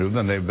revenue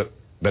than they've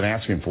been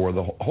asking for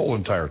the whole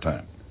entire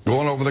time.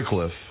 Going over the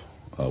cliff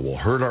will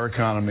hurt our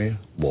economy,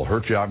 will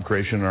hurt job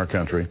creation in our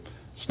country.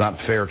 It's not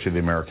fair to the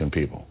American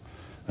people.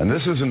 And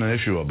this isn't an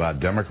issue about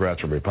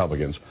Democrats or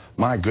Republicans.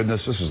 My goodness,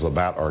 this is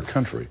about our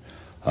country.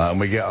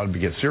 We got to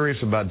get serious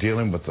about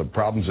dealing with the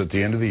problems at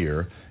the end of the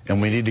year,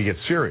 and we need to get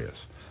serious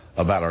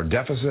about our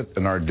deficit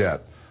and our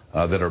debt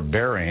that are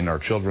burying our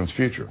children's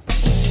future.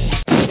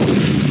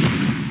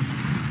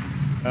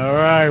 All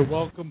right,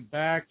 welcome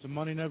back to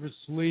Money Never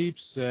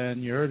Sleeps,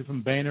 and you heard it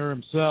from Boehner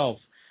himself.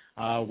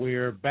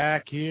 We're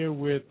back here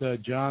with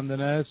John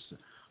Dines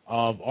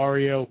of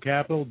REO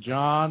Capital.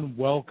 John,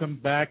 welcome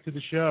back to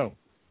the show.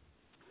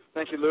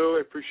 Thank you, Lou.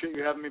 I appreciate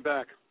you having me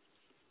back.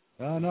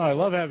 No, I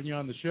love having you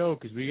on the show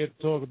because we get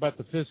to talk about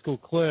the fiscal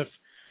cliff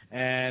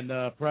and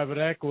private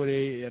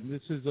equity, and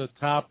this is a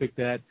topic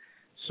that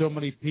so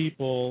many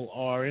people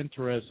are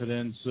interested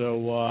in.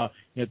 So,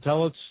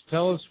 tell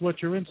us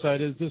what your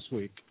insight is this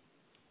week.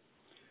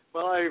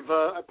 Well,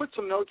 I put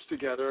some notes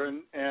together,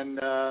 and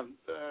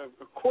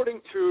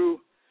according to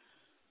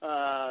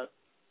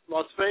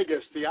Las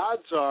Vegas, the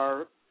odds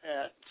are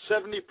at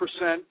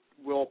 70%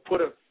 we'll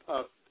put a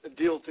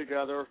deal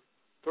together,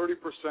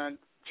 30%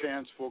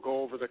 chance we'll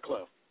go over the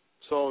cliff.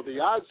 So the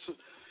odds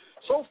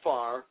so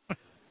far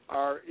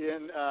are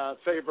in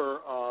favor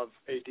of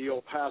a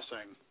deal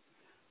passing,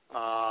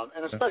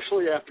 and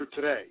especially after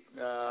today.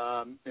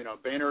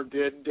 Boehner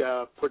did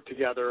put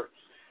together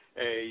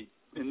a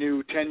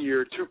new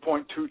 10-year,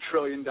 $2.2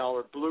 trillion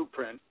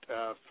blueprint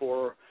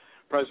for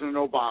President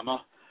Obama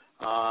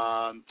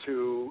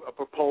to a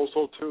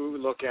proposal to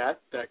look at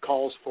that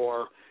calls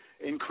for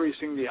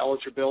increasing the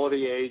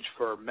eligibility age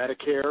for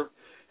Medicare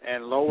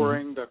and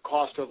lowering the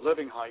cost of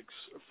living hikes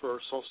for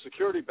Social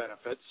Security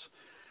benefits.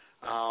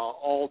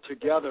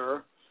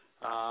 Altogether,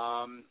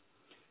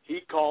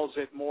 he calls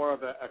it more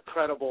of a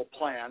credible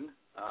plan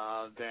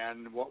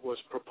than what was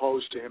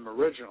proposed to him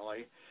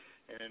originally.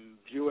 And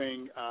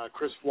viewing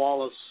Chris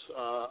Wallace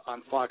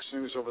on Fox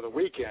News over the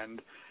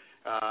weekend,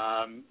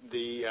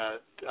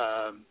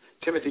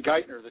 Timothy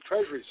Geithner, the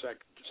Treasury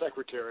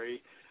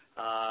Secretary,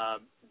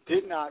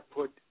 did not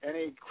put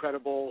any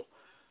credible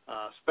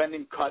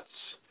spending cuts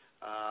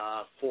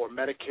for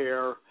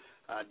Medicare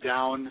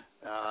down,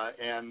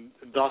 and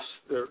thus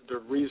the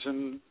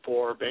reason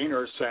for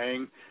Boehner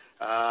saying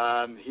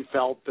he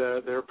felt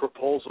their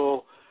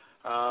proposal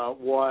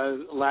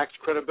lacked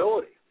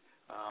credibility.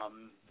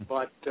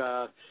 But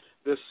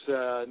this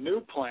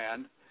new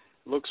plan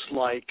looks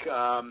like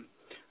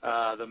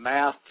the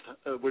math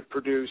would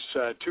produce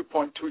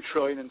 $2.2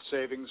 trillion in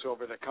savings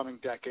over the coming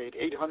decade,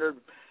 $800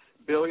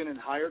 billion in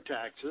higher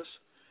taxes,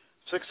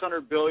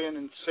 $600 billion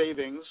in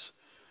savings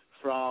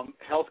from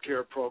health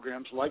care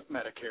programs like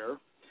Medicare,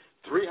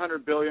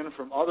 $300 billion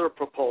from other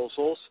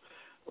proposals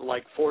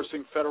like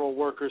forcing federal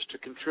workers to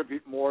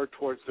contribute more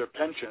towards their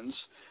pensions,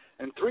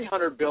 and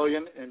 $300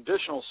 billion in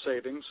additional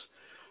savings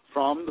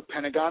from the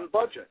Pentagon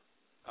budget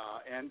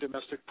and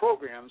domestic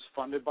programs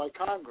funded by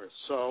Congress.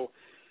 So,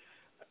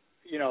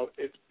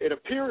 it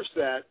appears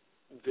that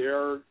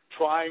they're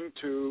trying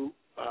to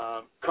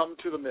come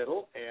to the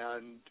middle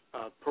and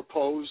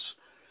propose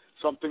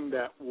something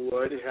that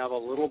would have a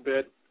little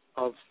bit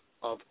of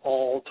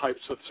all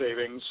types of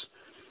savings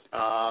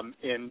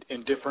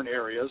in different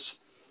areas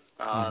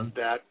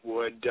that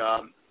would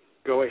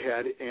go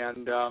ahead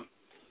and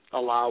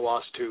allow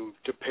us to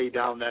pay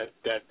down that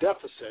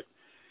deficit.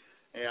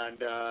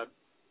 And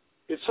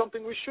it's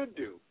something we should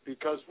do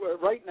because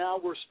right now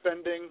we're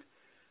spending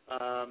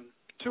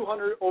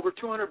over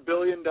 $200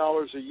 billion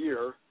a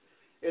year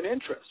in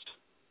interest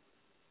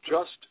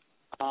just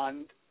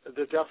on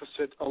the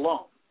deficit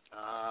alone.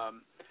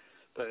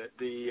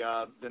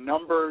 The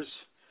numbers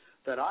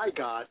that I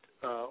got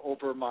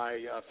over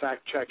my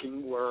fact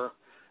checking were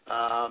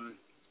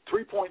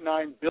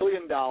 $3.9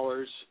 billion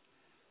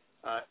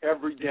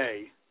every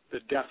day. The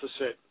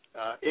deficit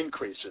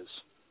increases.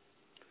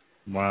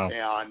 Wow!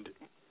 And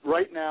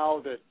right now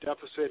the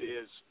deficit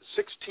is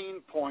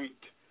 $16.3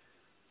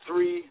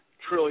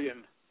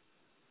 trillion,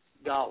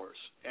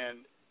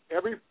 and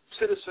every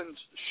citizen's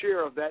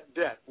share of that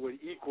debt would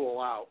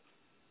equal out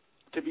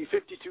to be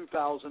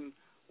 $52,171.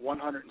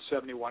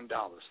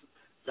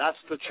 That's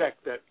the check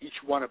that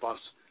each one of us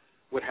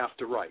would have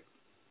to write.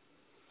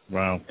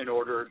 Wow! In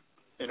order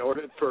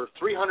for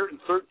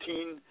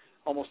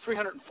almost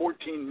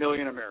 314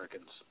 million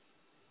Americans.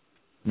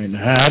 I mean,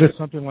 how does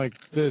something like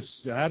this?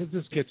 How does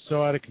this get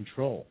so out of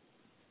control?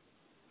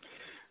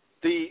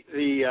 The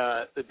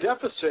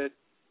deficit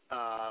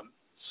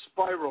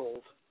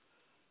spiraled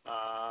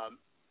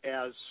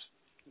as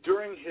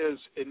during his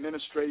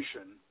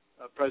administration,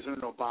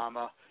 President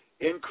Obama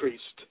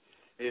increased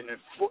in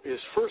his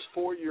first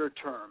 4-year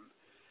term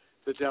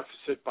the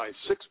deficit by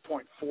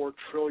 $6.4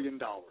 trillion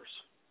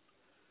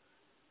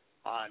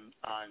on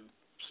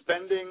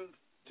spending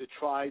to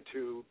try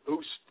to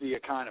boost the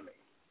economy.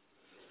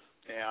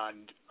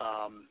 And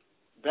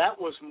that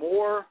was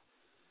more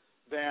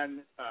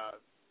than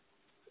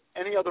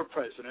any other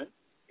president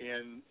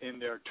in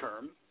their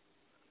term.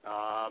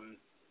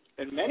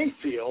 And many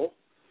feel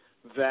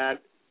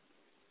that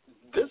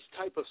this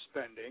type of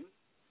spending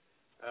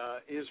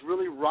is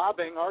really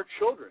robbing our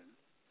children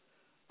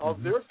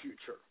of their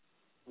future.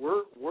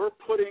 We're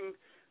putting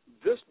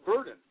this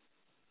burden,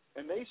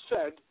 and they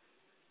said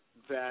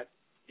that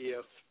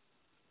if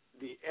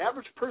the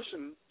average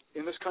person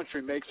in this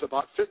country makes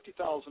about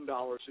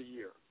 $50,000 a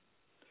year,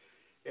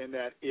 and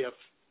that if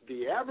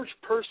the average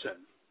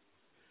person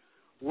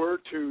were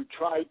to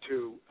try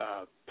to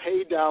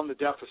pay down the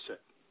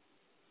deficit,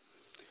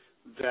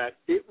 that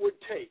it would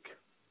take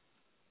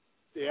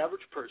the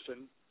average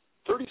person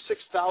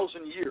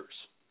 36,000 years.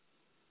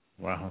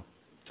 Wow.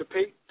 To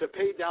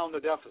pay down the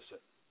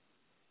deficit.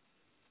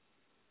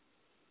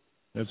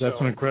 That's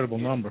an incredible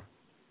number.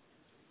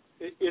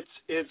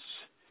 It's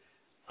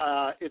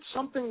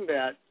something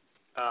that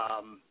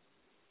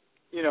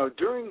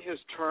during his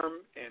term,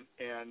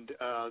 and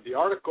the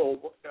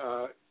article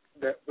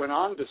that went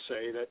on to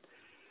say that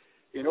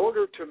in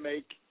order to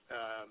make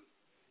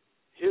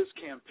his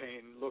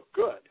campaign look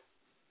good,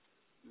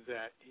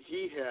 that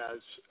he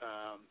has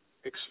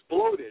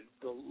exploded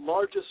the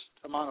largest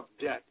amount of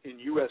debt in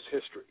U.S.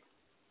 history.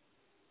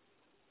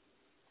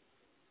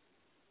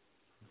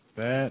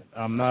 That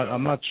I'm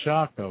not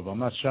shocked of. I'm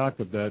not shocked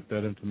of that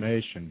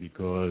information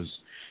because,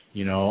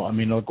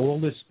 look, all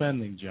this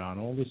spending, John,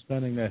 all this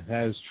spending that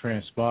has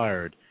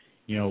transpired,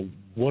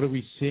 what are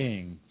we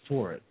seeing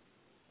for it?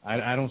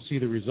 I don't see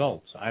the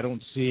results. I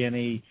don't see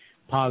any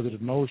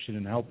positive motion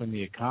in helping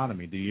the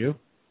economy. Do you?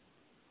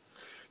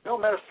 No,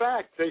 matter of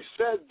fact, they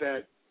said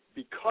that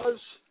because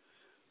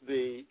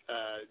the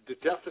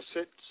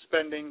deficit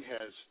spending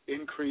has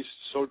increased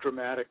so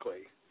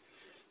dramatically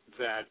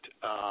that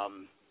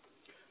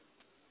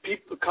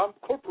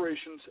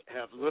corporations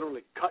have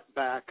literally cut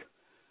back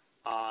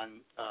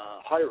on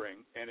hiring,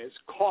 and it's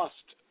cost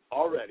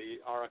already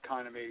our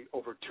economy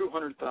over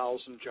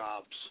 200,000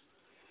 jobs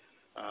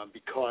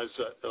because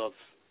of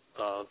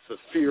the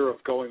fear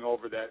of going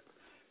over that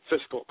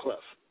fiscal cliff.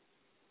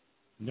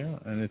 Yeah,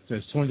 and it's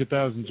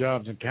 200,000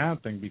 jobs and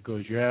counting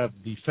because you have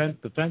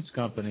defense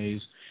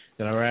companies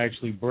that are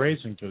actually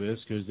bracing for this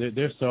because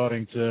they're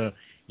starting to,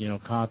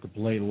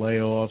 contemplate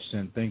layoffs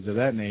and things of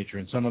that nature,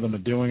 and some of them are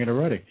doing it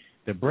already.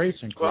 They're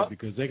bracing for it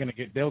because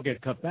they'll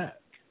get cut back.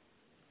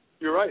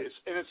 You're right,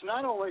 and it's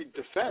not only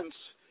defense.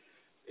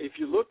 If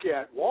you look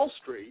at Wall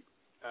Street,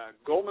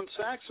 Goldman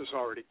Sachs is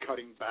already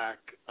cutting back.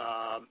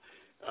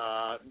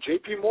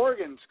 J.P.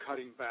 Morgan's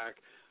cutting back.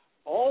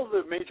 All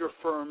the major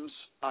firms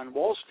on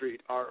Wall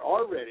Street are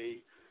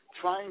already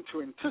trying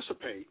to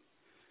anticipate,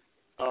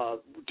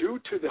 due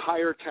to the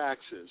higher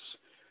taxes,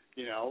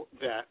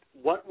 that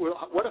what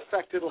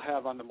effect it'll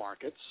have on the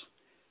markets,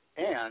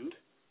 and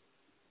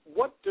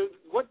what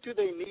do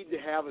they need to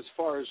have as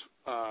far as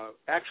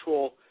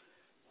actual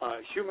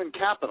human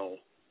capital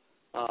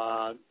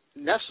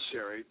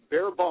necessary,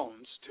 bare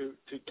bones,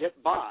 to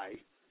get by.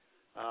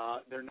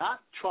 They're not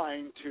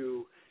trying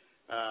to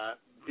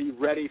be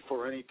ready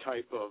for any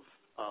type of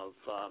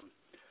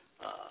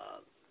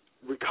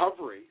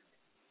recovery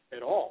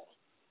at all,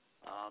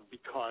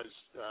 because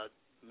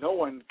no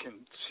one can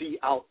see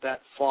out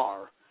that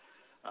far,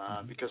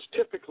 because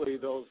typically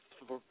those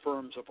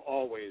firms have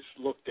always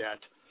looked at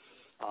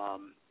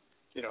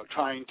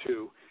trying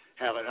to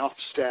have enough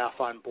staff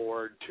on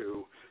board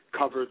to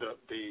cover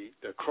the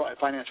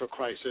financial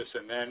crisis,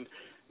 and then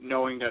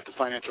knowing that the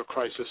financial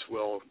crisis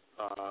will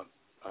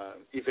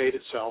evade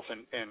itself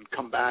and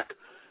come back,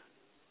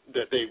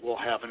 that they will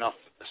have enough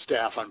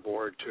staff on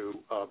board to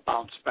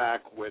bounce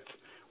back with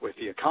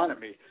the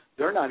economy.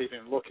 They're not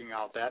even looking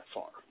out that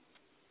far.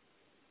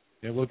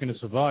 They're looking to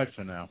survive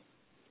for now.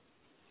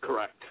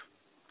 Correct.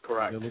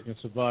 They're looking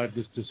to survive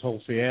this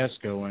whole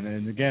fiasco,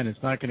 and again,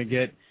 it's not going to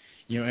get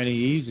any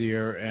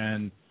easier.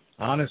 And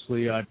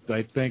honestly, I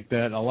think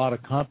that a lot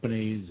of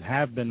companies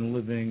have been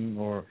living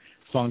or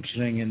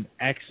functioning in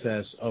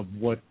excess of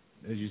what,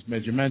 as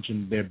you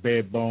mentioned, their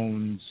bare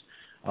bones,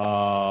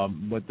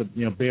 what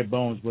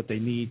they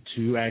need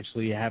to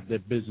actually have their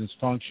business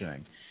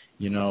functioning.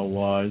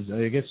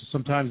 I guess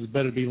sometimes it's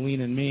better to be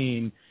lean and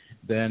mean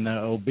than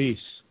obese.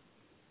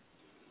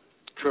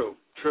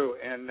 True,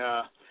 and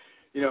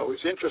it was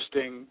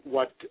interesting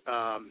what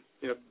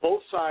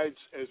both sides,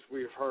 as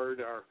we've heard,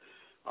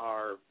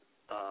 are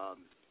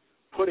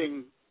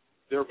putting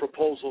their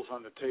proposals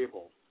on the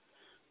table.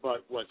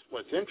 But what's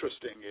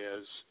interesting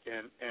is,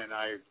 and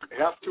I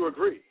have to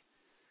agree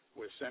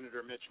with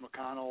Senator Mitch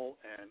McConnell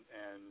and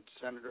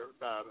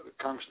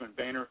Congressman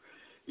Boehner.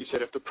 He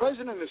said, if the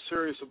president is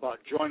serious about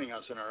joining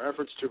us in our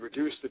efforts to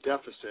reduce the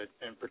deficit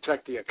and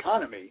protect the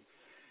economy,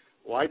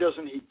 why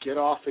doesn't he get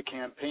off the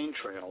campaign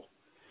trail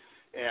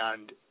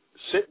and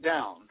sit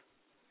down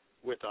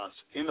with us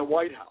in the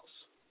White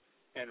House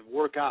and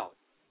work out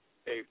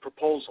a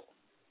proposal.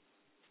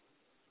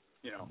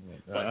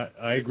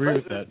 I agree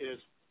with that.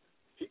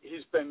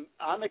 He's been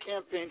on the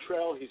campaign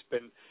trail. He's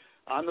been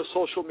on the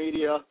social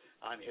media,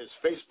 on his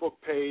Facebook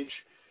page,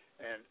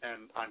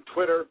 and on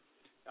Twitter,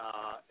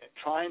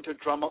 trying to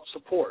drum up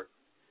support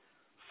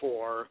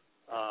for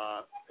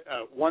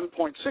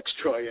 $1.6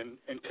 trillion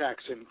in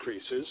tax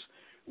increases,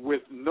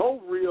 with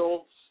no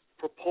real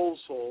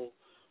proposal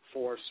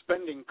for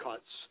spending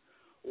cuts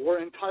or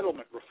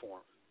entitlement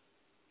reform.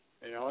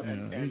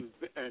 And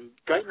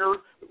Geithner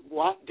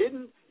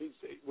didn't.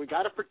 We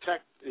got to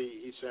protect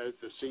he says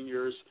the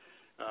seniors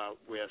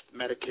with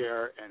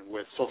Medicare and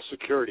with Social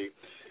Security,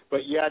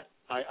 but yet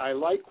I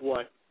like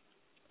what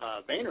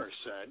Boehner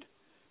said.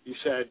 He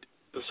said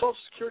the Social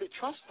Security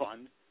Trust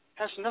Fund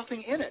has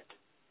nothing in it.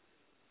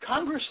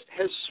 Congress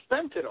has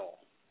spent it all.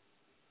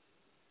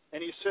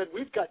 And he said,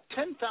 we've got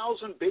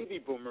 10,000 baby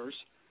boomers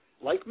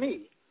like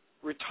me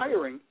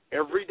retiring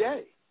every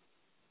day.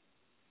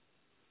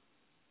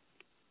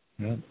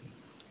 Yeah.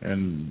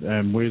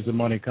 And where's the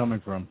money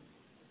coming from?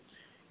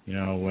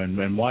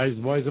 And why is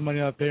the money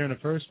not there in the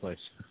first place?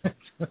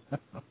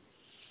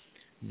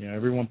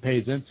 Everyone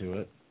pays into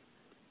it.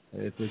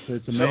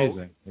 It's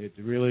amazing. It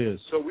really is.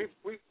 So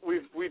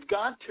we've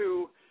got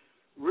to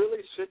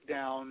really sit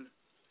down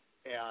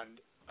and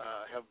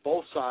have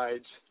both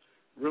sides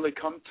really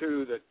come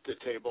to the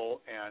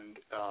table and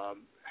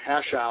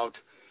hash out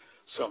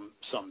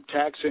some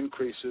tax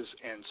increases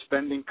and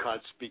spending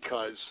cuts,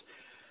 because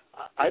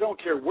I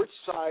don't care which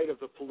side of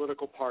the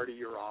political party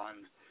you're on.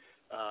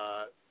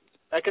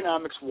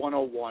 Economics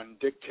 101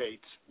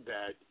 dictates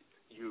that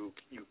you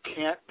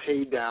can't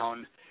pay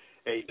down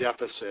a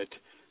deficit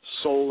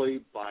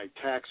solely by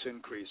tax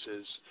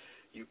increases.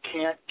 You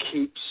can't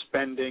keep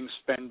spending.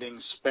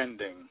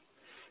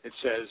 It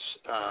says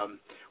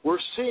we're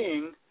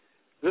seeing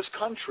this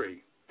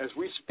country, as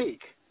we speak,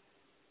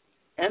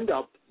 end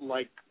up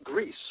like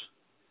Greece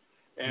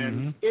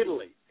and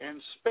Italy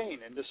and Spain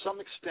and to some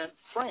extent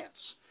France,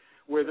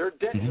 where their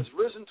debt has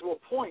risen to a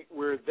point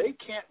where they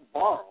can't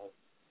borrow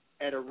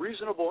at a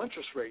reasonable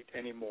interest rate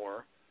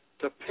anymore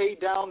to pay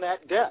down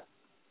that debt.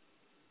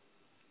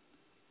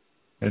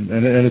 And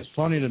it's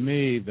funny to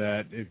me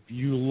that if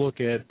you look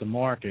at the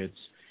markets,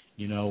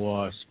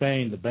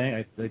 Spain,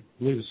 I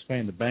believe it's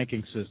Spain, the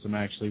banking system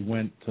actually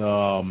went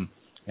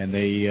and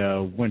they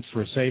went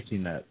for a safety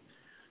net.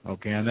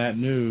 Okay, on that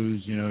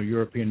news,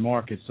 European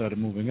markets started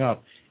moving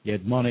up. You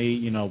had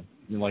money,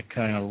 like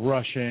kind of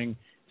rushing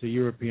to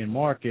European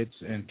markets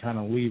and kind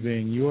of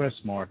leaving U.S.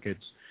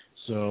 markets.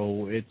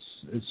 So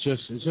it's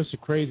just a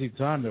crazy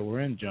time that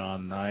we're in,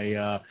 John.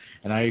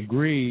 And I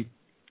agree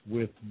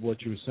with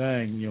what you were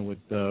saying.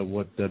 With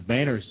what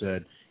Boehner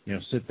said.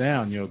 Sit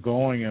down.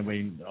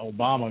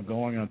 Obama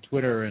going on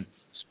Twitter and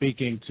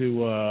speaking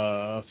to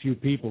a few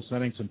people,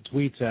 sending some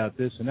tweets out,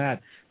 this and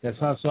that. That's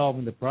not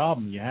solving the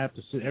problem. You have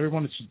to sit.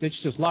 They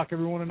should just lock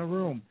everyone in a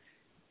room,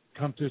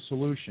 come to a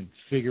solution,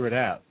 figure it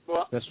out.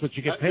 Well, that's what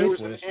you get paid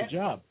for. That's the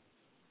job.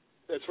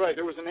 That's right.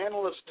 There was an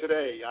analyst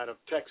today out of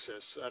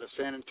Texas, out of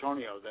San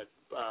Antonio, that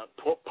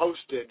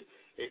posted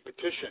a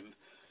petition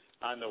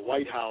on the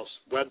White House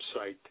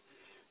website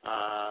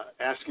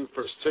asking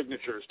for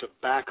signatures to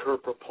back her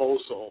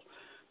proposal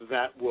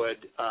that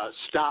would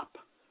stop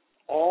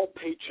all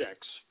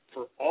paychecks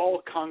for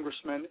all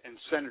congressmen and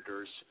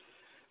senators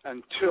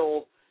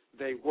until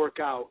they work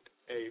out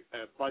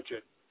a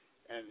budget.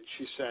 And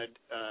she said,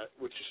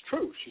 which is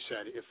true, she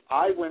said, if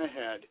I went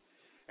ahead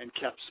and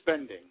kept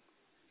spending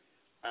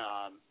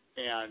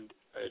and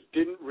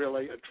didn't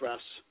really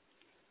address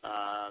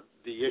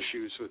the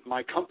issues with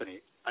my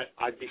company,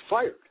 I'd be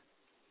fired.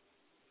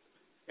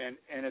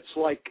 And it's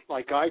like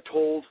I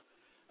told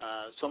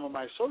some of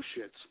my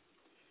associates,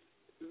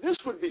 this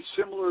would be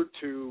similar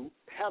to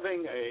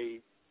having a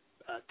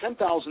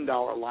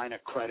 $10,000 line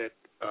of credit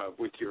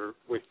with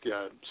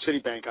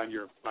Citibank on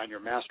your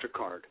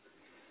MasterCard,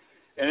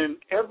 and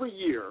every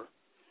year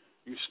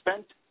you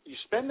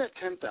spend that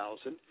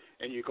 $10,000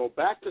 and you go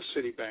back to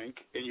Citibank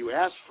and you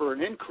ask for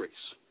an increase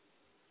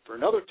for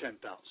another $10,000,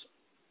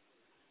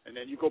 and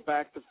then you go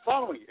back the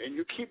following year, and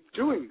you keep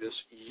doing this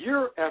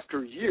year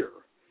after year,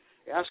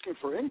 asking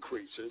for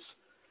increases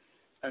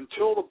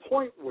until the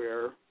point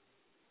where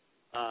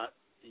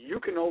you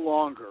can no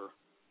longer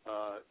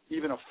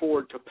even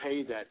afford to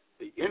pay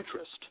the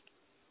interest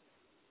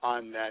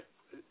on that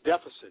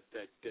deficit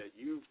that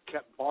you've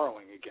kept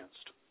borrowing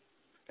against.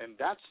 And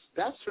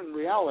that's in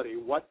reality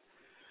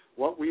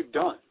what we've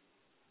done.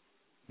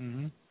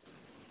 Mm-hmm.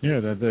 Yeah,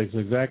 that's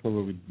exactly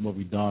what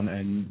we've done.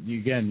 And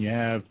you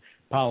have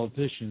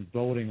politicians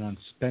voting on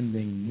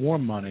spending more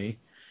money,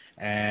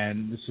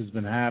 and this has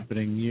been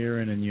happening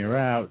year in and year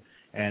out.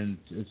 And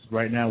it's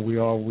right now we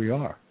are where we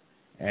are.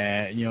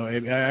 And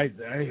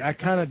I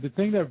kind of, the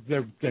thing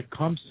that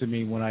comes to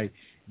me when I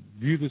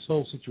view this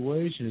whole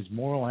situation is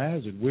moral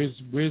hazard.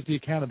 Where's the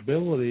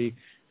accountability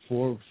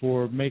for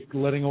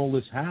letting all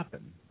this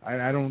happen?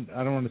 I don't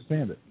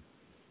understand it.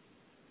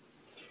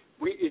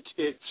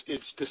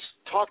 It's just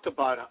talked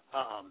about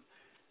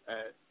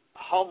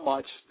how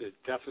much the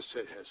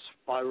deficit has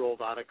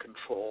spiraled out of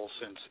control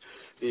since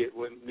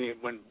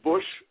when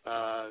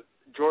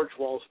George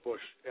Walsh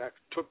Bush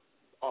took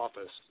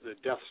office, the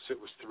deficit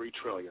was $3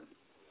 trillion,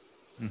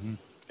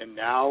 and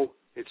now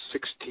it's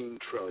 $16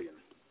 trillion.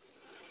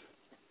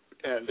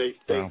 And they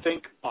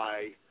think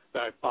by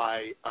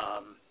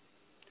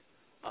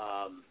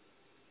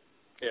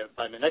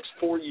the next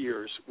 4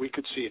 years we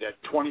could see it at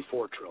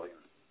 $24 trillion.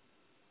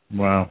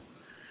 Wow.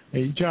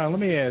 Hey, John, let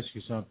me ask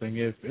you something.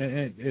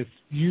 If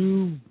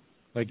you,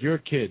 like your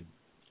kid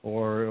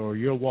or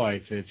your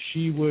wife, if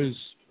she was,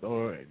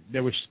 or they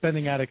were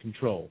spending out of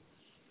control,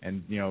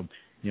 and you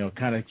know,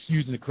 kind of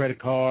using the credit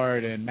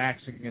card and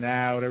maxing it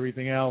out,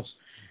 everything else.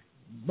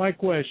 My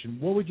question: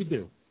 what would you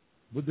do?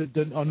 With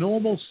a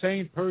normal,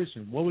 sane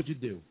person, what would you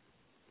do?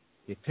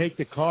 You take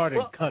the card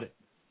and cut it.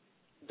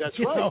 That's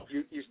right.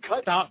 You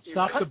cut. Stop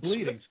the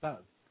bleeding.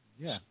 Stop.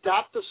 Yeah.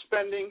 Stop the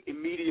spending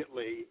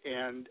immediately,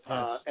 and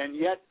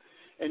yet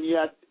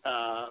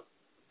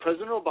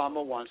President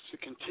Obama wants to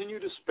continue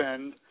to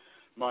spend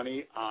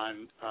money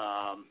on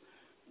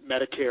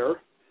Medicare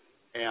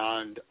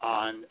and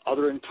on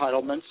other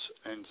entitlements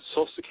and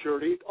Social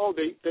Security. Oh,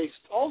 they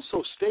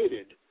also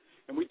stated,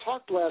 and we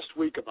talked last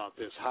week about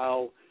this,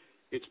 how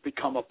it's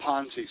become a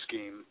Ponzi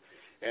scheme,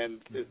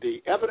 and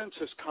the evidence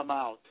has come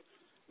out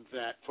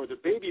that for the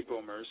baby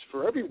boomers,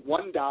 for every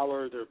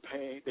 $1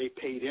 they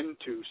paid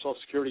into Social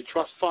Security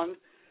Trust Fund,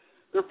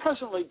 they're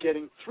presently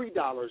getting $3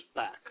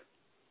 back.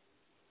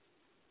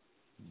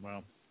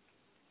 Wow.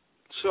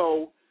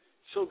 So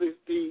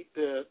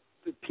the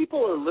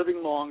people are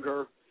living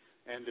longer,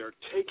 and they're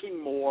taking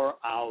more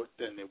out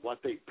than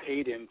what they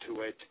paid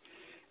into it.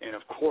 And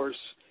of course,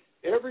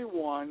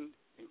 everyone,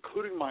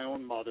 including my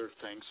own mother,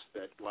 thinks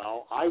that,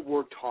 well, I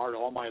worked hard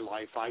all my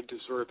life, I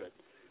deserve it.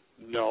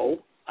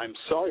 No, I'm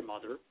sorry,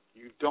 Mother,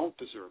 you don't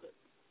deserve it.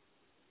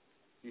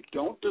 You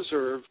don't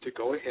deserve to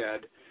go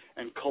ahead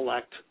and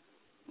collect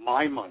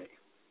my money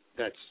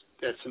that's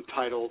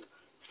entitled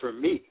for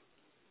me.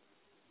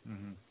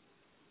 Mm-hmm.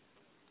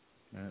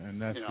 And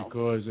that's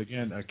because,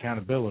 again,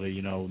 accountability.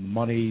 You know,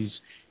 money's,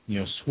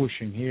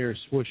 swooshing here,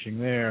 swooshing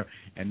there,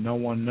 and no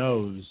one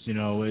knows.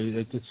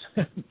 It's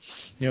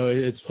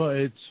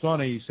it's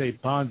funny you say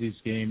Ponzi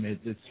scheme.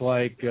 It's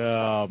like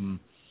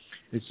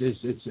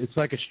it's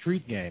like a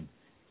street game.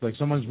 It's like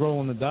someone's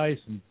rolling the dice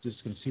and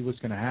just going to see what's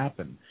going to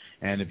happen.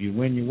 And if you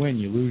win, you win.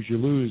 You lose, you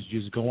lose. You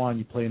just go on.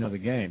 You play another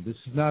game. This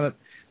is not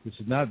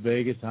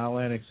Vegas, not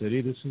Atlantic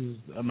City. This is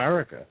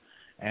America.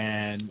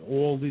 And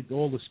all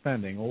the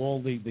spending,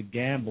 all the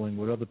gambling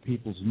with other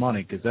people's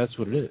money, because that's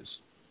what it is,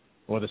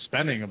 or the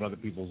spending of other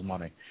people's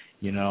money.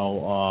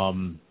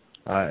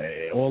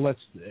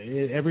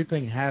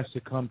 Everything has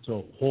to come to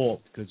a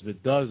halt, because if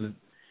it doesn't,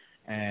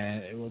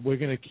 and we're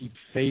going to keep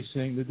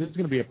facing, this is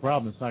going to be a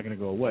problem. It's not going to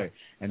go away.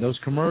 And those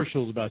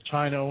commercials about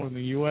China owning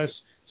the U.S.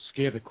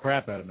 scare the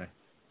crap out of me.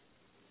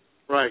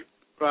 Right.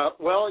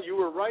 Well, you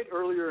were right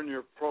earlier in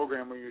your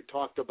program when you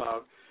talked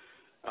about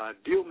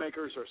deal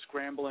makers are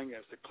scrambling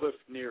as the cliff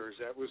nears.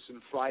 That was in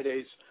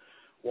Friday's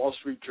Wall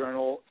Street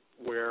Journal,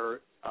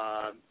 where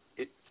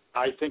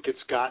I think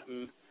it's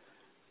gotten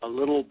a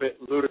little bit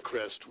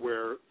ludicrous,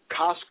 where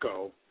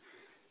Costco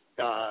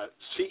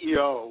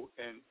CEO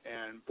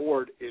and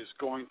board is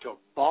going to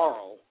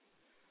borrow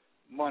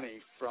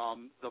money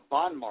from the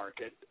bond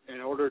market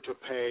in order to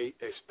pay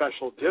a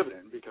special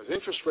dividend, because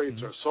interest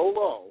rates are so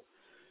low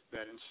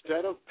that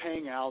instead of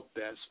paying out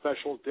that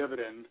special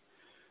dividend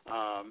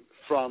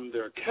from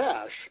their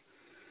cash,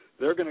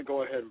 they're going to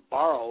go ahead and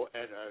borrow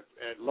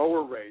at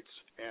lower rates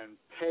and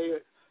pay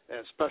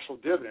a special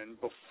dividend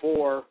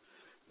before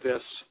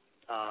this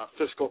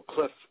fiscal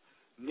cliff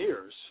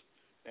nears.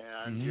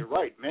 And you're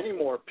right, many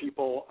more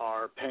people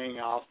are paying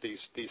off these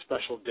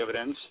special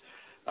dividends.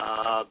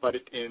 But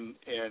in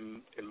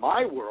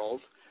my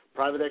world,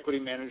 private equity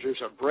managers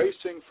are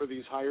bracing for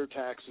these higher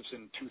taxes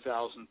in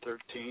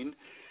 2013,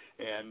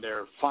 and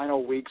their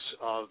final weeks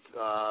of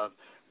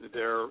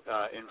their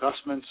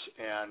investments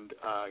and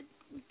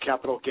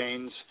capital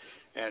gains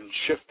and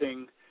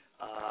shifting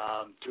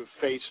to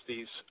face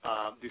these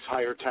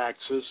higher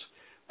taxes.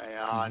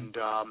 And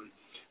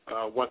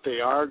what they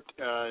are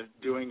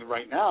doing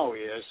right now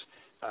is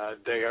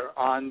they are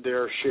on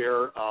their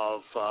share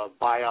of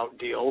buyout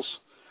deals,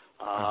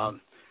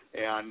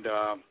 and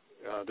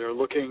they're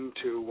looking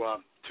to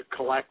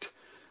collect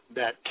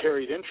that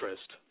carried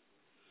interest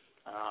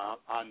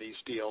on these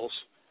deals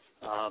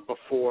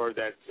before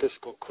that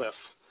fiscal cliff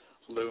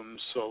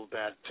looms, so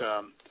that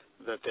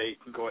they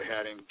can go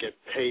ahead and get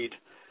paid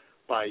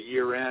by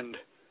year end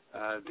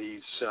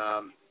these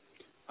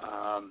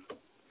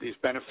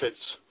benefits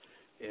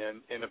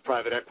in the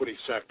private equity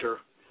sector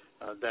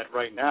that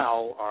right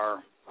now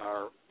are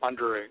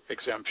under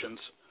exemptions,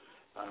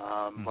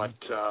 but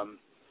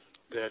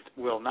that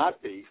will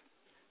not be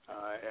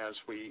as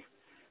we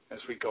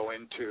go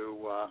into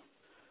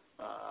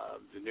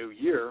the new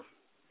year.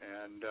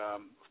 And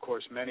of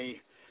course,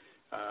 many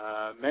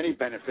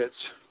benefits,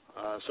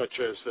 such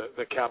as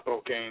the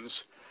capital gains,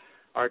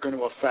 are going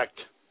to affect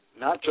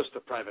not just the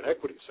private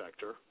equity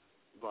sector,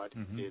 but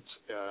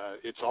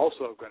it's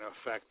also going to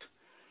affect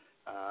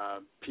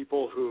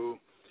people who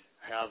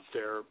have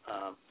their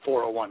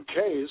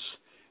 401ks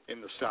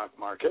in the stock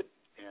market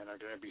and are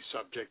going to be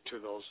subject to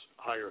those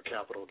higher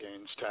capital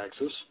gains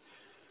taxes,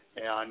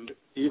 and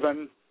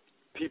even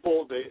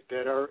people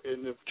that are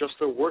in just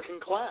the working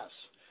class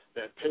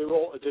that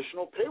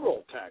additional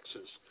payroll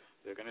taxes.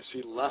 They're going to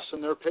see less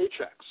in their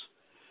paychecks,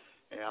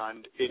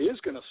 and it is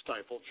going to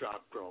stifle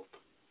job growth,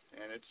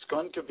 and it's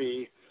going to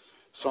be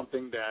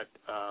something that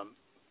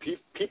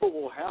people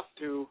will have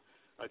to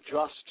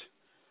adjust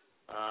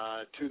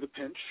to the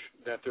pinch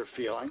that they're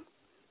feeling.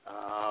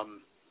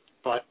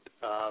 But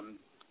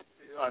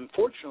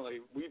unfortunately,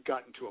 we've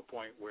gotten to a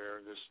point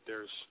where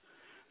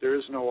there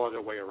is no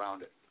other way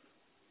around it.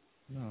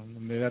 No,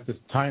 they have to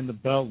tighten the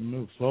belt and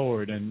move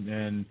forward.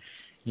 And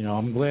you know,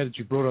 I'm glad that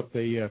you brought up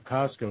the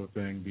Costco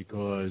thing,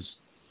 because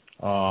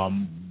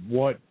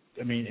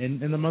in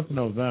the month of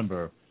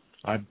November,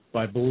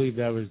 I believe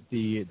that was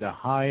the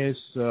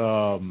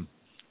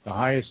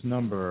highest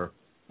number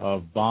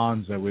of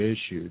bonds that were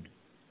issued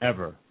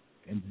ever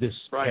in this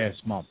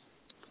past month.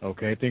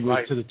 Okay, I think it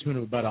was to the tune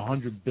of about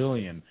 $100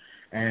 billion.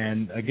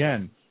 And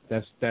again,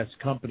 that's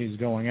companies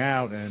going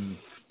out, and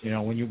you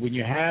know, when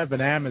you have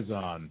an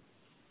Amazon,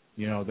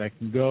 you know, that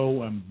can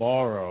go and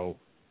borrow,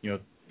 you know,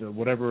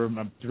 whatever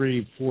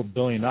 $3-4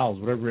 billion,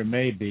 whatever it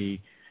may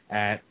be,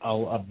 at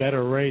a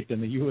better rate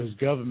than the U.S.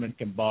 government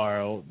can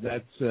borrow,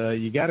 that's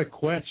you got to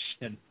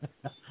question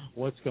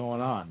what's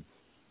going on.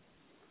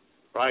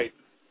 Right.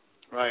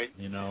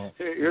 You know,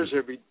 here's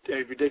a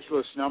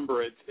ridiculous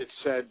number. It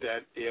said that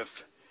if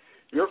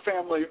your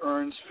family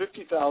earns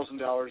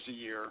 $50,000 a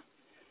year,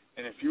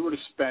 and if you were to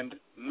spend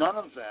none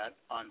of that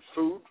on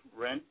food,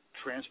 rent,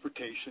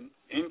 transportation,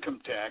 income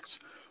tax,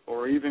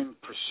 or even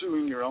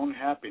pursuing your own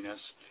happiness,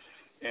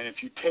 and if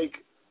you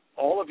take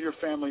all of your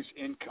family's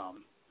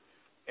income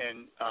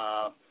and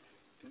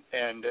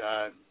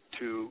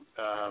to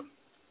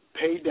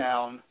pay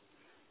down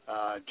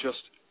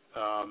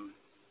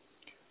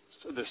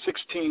the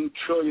 $16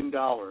 trillion,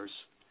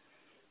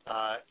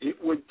 it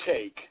would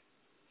take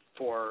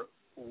for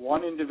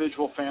one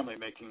individual family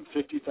making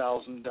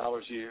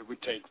 $50,000 a year, it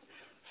would take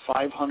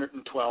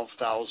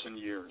 512,000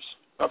 years,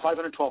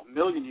 512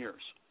 million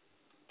years,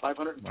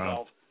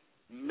 512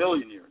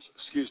 million years.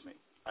 Excuse me,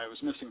 I was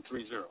missing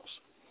 3 zeros.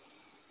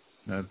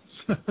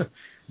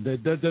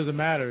 That doesn't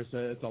matter.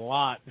 It's a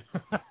lot.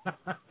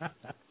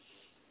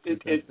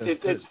 It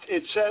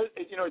says,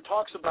 you know, it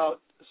talks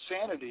about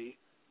sanity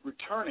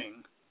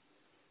returning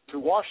to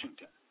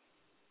Washington,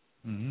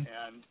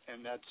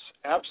 and that's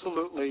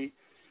absolutely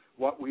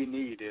what we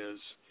need is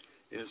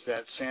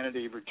that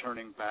sanity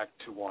returning back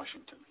to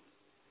Washington.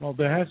 Well,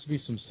 there has to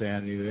be some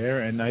sanity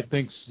there, and I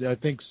think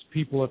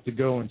people have to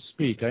go and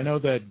speak. I know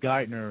that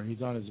Geithner,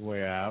 he's on his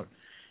way out.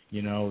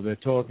 You know, they're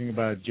talking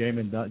about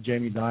Jamie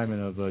Dimon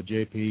of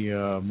J.P.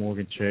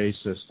 Morgan Chase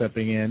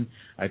stepping in.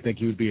 I think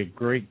he would be a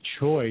great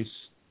choice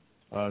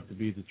to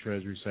be the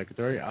Treasury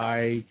Secretary.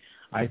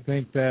 I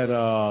think that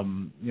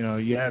you know,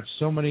 you have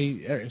so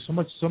many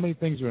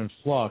things are in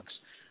flux.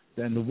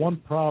 And the one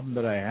problem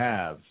that I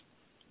have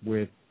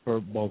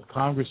for both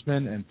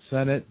Congressmen and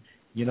Senate,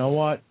 you know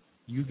what?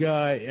 You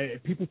guys,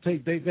 people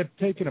they're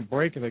taking a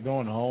break and they're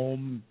going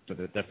home to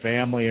their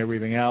family,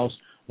 everything else,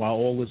 while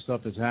all this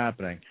stuff is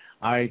happening.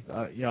 I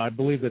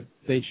believe that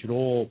they should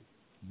all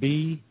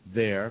be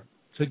there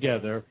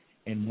together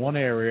in one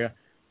area,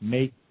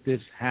 make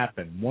this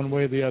happen one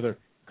way or the other.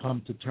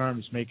 Come to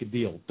terms, make a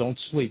deal. Don't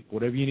sleep.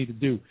 Whatever you need to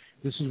do,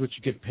 this is what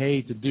you get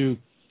paid to do.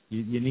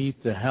 You need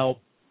to help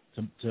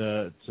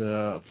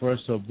for us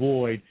to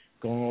avoid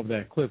going over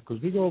that cliff,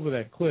 because we go over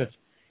that cliff,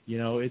 you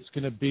know, it's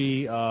going to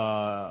be it's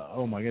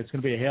going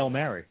to be a Hail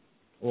Mary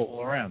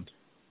all around.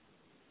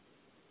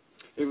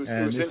 It was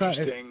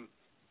interesting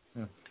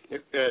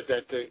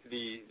that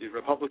the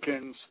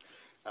Republicans,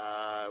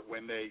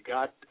 when they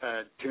got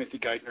Timothy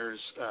Geithner's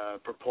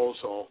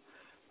proposal,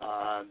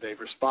 they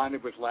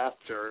responded with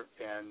laughter,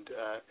 and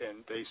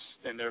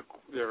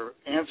their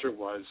answer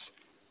was,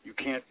 "You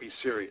can't be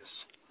serious."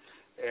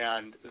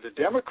 And the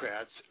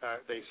Democrats,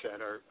 they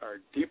said, are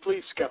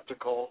deeply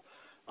skeptical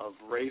of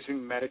raising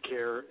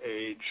Medicare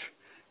age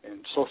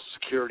and Social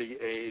Security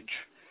age,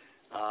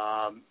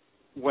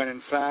 when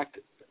in fact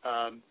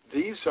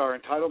these are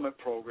entitlement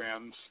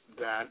programs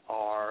that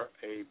are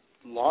a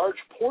large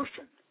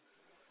portion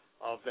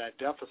of that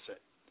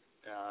deficit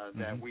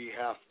that we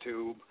have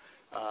to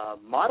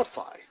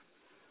modify.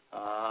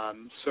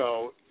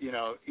 So, you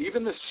know,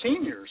 even the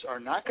seniors are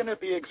not going to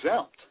be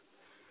exempt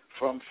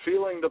from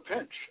feeling the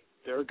pinch.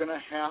 They're going to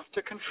have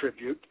to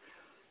contribute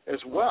as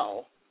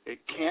well. It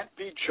can't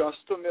be just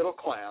the middle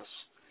class.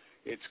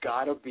 It's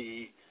got to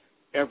be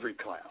every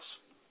class.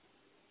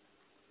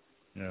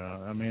 Yeah,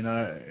 I mean,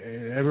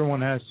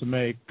 everyone has to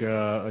make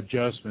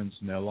adjustments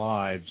in their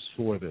lives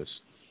for this.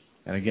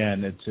 And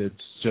again, it's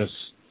just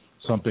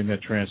something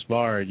that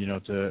transpired. You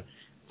know,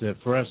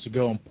 for us to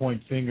go and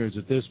point fingers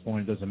at this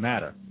point doesn't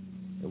matter.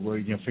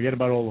 Forget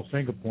about all the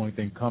finger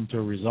pointing, come to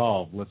a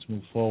resolve. Let's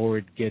move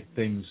forward, get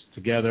things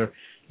together.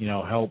 You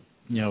know, help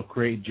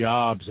create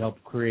jobs,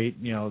 help create,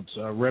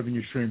 a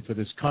revenue stream for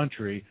this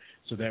country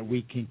so that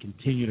we can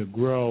continue to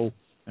grow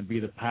and be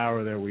the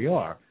power that we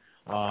are.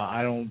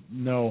 I don't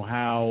know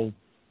how,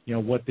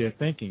 what their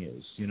thinking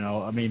is.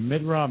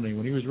 Mitt Romney,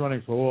 when he was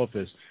running for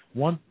office,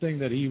 one thing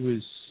that he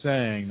was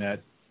saying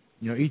that,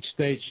 each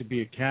state should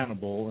be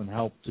accountable and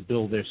help to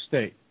build their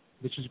state,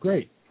 which is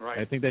great. Right.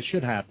 I think that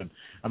should happen.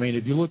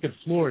 If you look at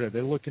Florida,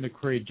 they're looking to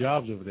create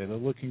jobs over there. They're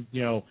looking,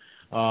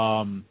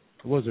 what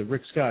was it,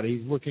 Rick Scott?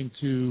 He's looking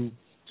to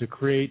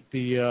create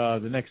the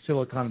next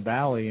Silicon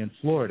Valley in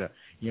Florida.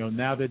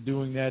 Now they're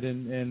doing that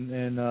in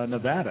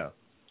Nevada.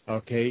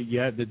 Okay,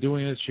 yeah, they're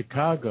doing it in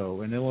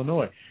Chicago and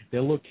Illinois.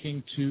 They're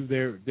looking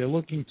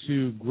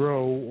to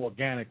grow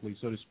organically,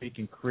 so to speak,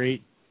 and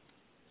create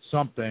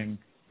something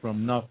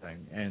from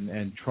nothing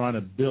and trying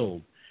to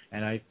build.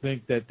 And I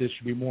think that there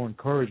should be more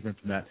encouragement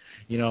from that.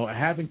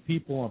 Having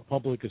people on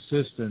public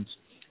assistance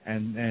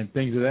and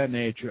things of that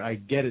nature, I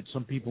get it.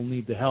 Some people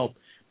need the help.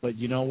 But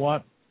you know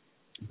what?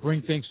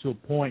 Bring things to a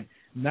point.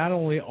 Not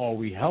only are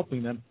we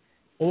helping them,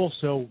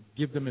 also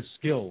give them a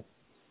skill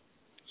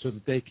so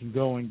that they can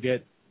go and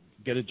get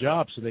a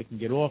job, so they can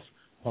get off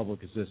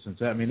public assistance.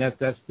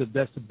 That's the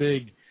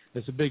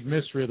big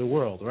mystery of the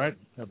world, right?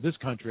 Of this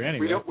country,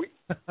 anyway.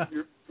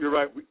 You're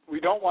right. We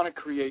don't want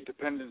to create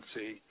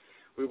dependency.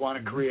 We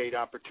want to create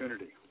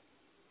opportunity.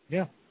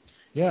 Yeah.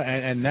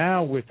 And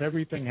now with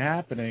everything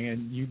happening,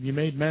 and you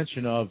made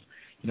mention of,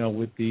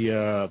 with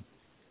the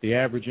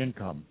average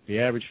income, the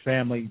average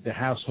family, the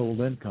household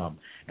income,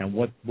 and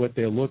what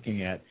they're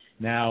looking at.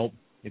 Now,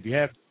 if you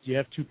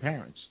have two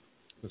parents,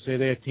 let's say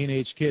they have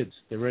teenage kids,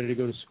 they're ready to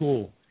go to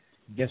school.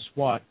 Guess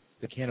what?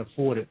 They can't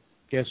afford it.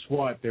 Guess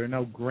what? There are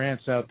no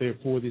grants out there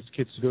for these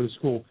kids to go to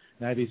school.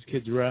 Now these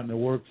kids are out in the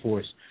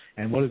workforce.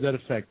 And what does that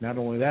affect? Not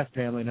only that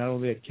family, not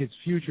only that kid's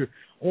future,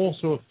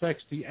 also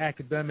affects the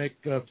academic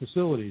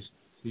facilities,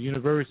 the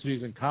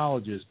universities and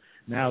colleges.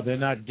 Now they're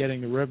not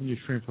getting the revenue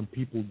stream from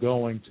people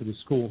going to the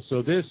school.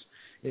 So there's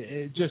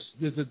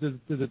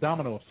a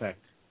domino effect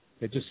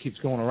that just keeps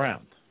going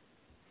around.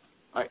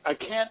 I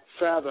can't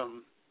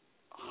fathom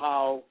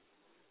how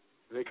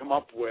they come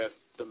up with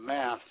the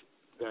math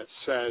that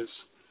says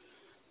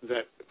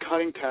that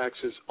cutting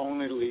taxes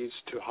only leads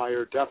to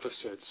higher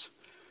deficits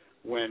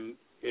when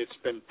it's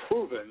been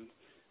proven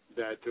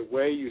that the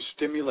way you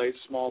stimulate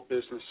small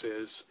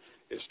businesses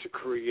is to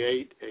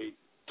create a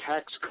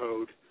tax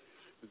code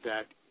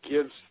that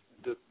gives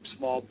the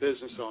small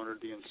business owner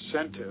the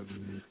incentive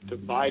to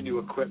buy new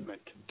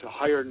equipment, to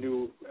hire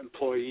new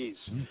employees,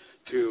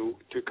 to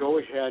go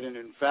ahead and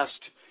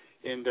invest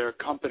in their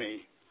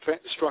company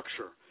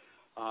structure.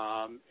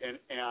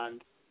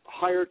 And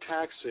higher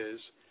taxes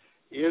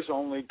is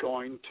only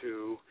going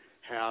to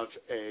have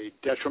a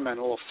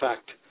detrimental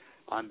effect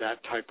on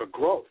that type of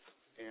growth.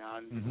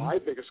 And my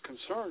biggest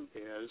concern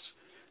is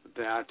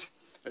that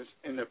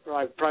in the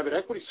private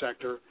equity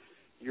sector,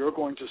 you're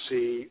going to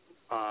see,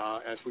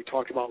 as we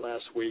talked about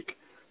last week,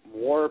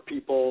 more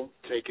people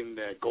taking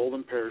the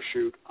golden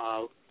parachute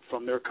out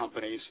from their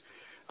companies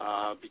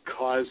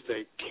because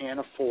they can't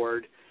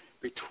afford,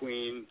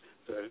 between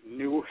the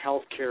new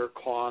health care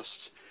costs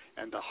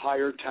and the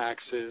higher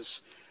taxes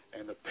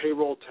and the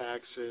payroll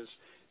taxes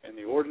and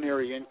the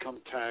ordinary income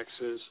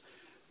taxes,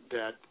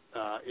 that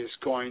is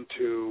going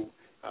to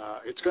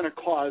it's going to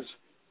cause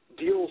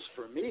deals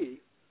for me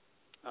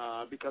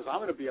because I'm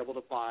going to be able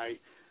to buy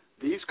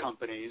these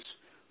companies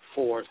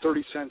for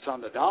 30 cents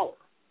on the dollar.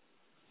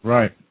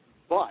 Right.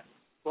 But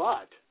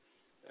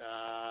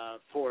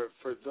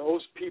for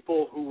those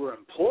people who were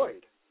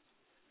employed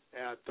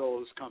at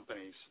those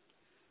companies,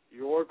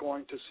 you're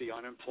going to see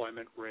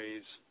unemployment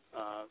rates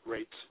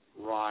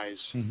rise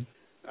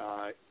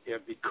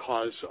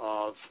because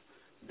of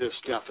this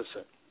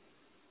deficit.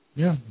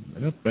 Yeah,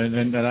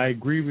 and I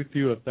agree with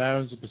you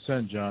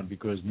 1,000%, John,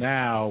 because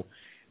now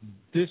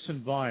this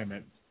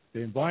environment,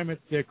 the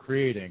environment they're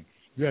creating,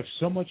 you have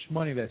so much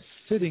money that's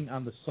sitting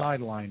on the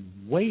sideline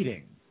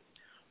waiting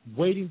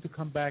to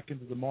come back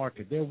into the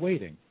market. They're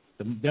waiting.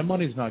 Their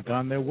money's not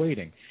gone. They're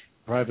waiting.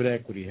 Private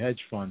equity, hedge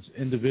funds,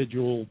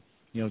 individual,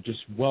 just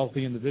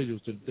wealthy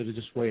individuals that are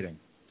just waiting.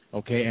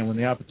 Okay, and when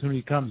the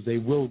opportunity comes, they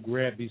will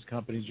grab these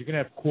companies. You're going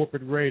to have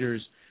corporate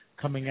raiders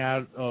coming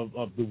out of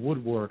the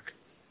woodwork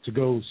to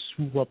go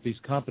swoop up these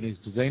companies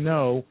because they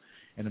know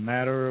in a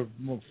matter of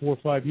 4 or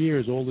 5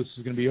 years all this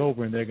is going to be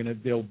over and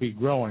they'll be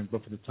growing.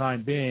 But for the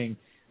time being,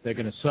 they're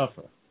going to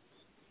suffer.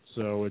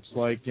 So it's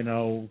like,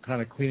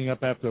 kind of cleaning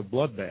up after a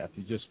bloodbath.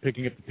 You're just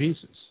picking up the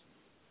pieces.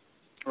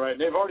 Right.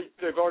 They've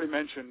already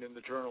mentioned in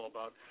the journal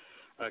about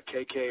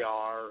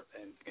KKR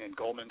and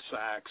Goldman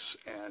Sachs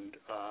and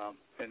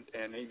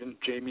even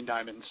Jamie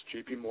Dimon's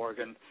J.P.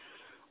 Morgan,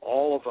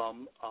 all of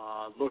them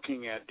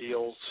looking at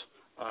deals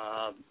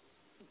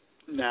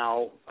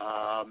now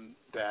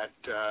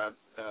that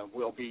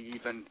will be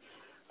even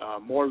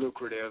more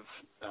lucrative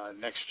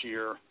next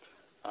year.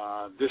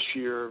 This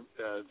year,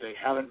 they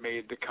haven't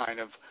made the kind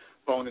of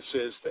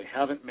bonuses. They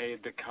haven't made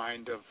the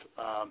kind of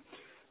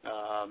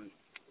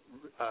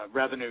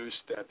revenues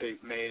that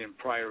they've made in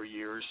prior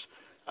years.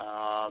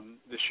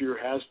 This year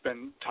has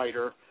been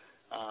tighter,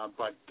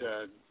 but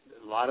a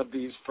lot of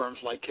these firms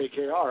like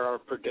KKR are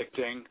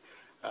predicting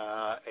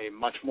a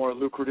much more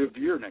lucrative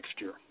year next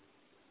year.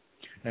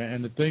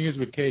 And the thing is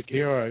with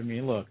KKR, I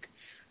mean, look,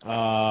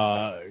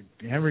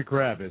 Henry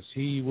Kravis,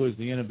 he was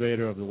the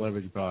innovator of the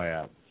leverage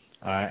buyout.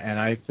 And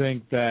I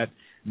think that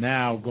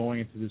now going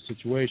into this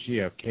situation,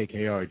 you have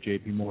KKR,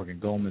 JP Morgan,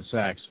 Goldman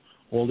Sachs,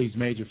 all these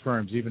major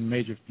firms, even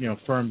major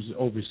firms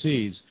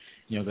overseas,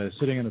 that are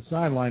sitting on the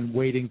sideline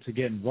waiting to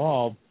get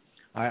involved.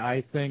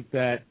 I think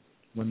that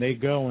when they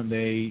go and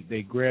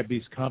they grab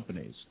these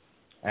companies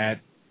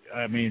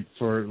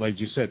for, like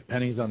you said,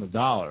 pennies on the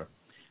dollar,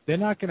 they're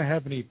not going to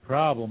have any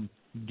problem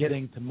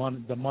getting to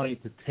the money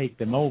to take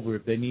them over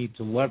if they need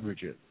to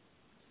leverage it,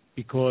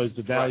 because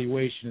the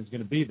valuation is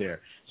going to be there.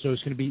 So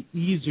it's going to be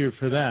easier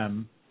for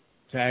them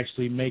to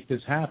actually make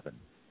this happen.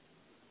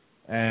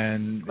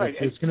 And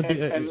it's going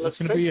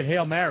to be a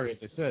Hail Mary, as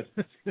I said.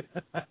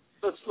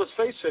 let's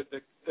face it,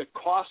 the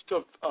cost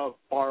of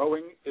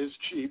borrowing is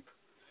cheap,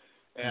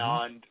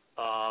 and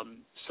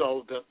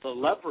so the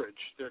leverage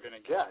they're going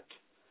to get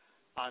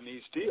on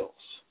these deals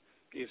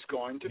is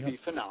going to be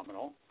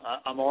phenomenal.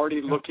 I'm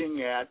already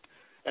looking at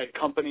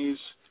companies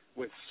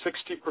with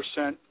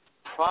 60%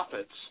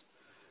 profits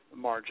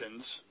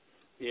margins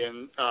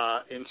in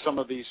some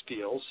of these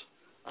deals,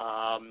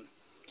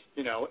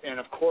 and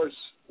of course,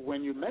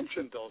 when you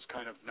mention those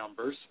kind of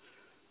numbers,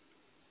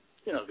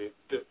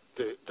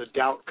 the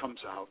doubt comes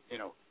out.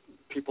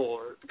 People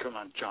are, come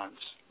on, John,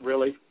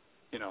 really,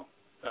 60%.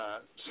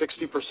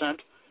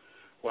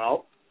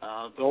 Well,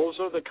 those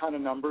are the kind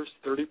of numbers: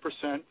 30%,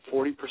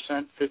 40%,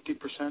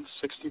 50%,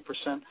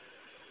 60%.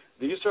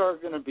 These are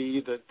going to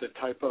be the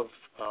type of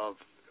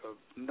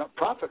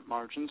profit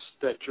margins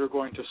that you're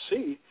going to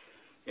see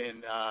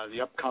in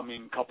the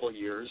upcoming couple of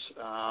years,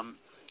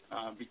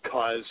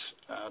 because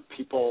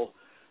people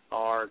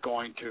are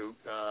going to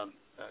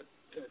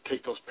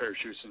take those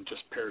parachutes and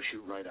just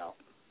parachute right out.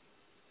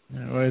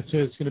 Well, it's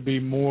going to be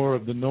more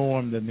of the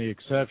norm than the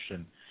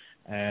exception,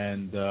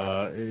 and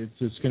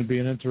it's going to be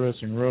an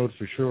interesting road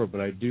for sure.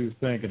 But I do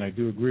think, and I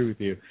do agree with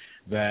you,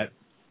 that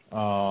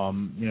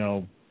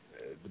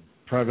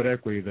private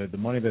equity, the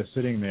money that's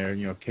sitting there,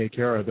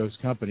 KKR, those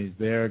companies,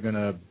 they're going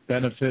to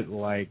benefit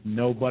like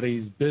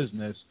nobody's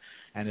business.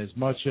 And as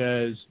much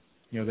as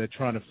they're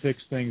trying to fix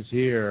things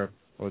here,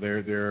 or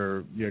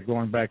they're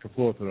going back and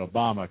forth with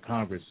Obama,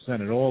 Congress,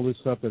 Senate, all this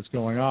stuff that's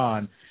going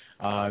on,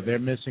 they're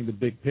missing the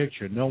big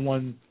picture. No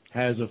one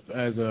has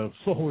a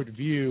forward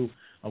view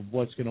of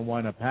what's going to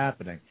wind up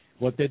happening.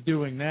 What they're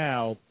doing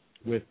now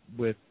with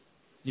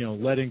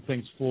letting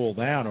things fall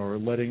down or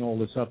letting all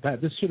this up,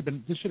 this should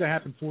have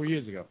happened 4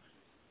 years ago.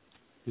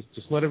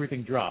 Just let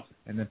everything drop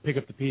and then pick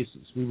up the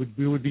pieces. We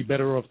would be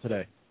better off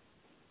today.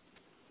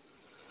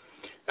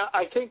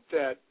 I think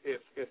that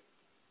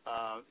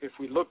if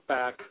we look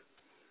back,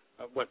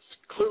 what's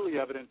clearly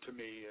evident to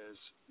me is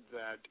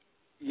that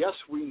yes,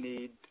 we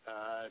need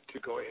to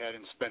go ahead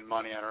and spend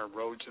money on our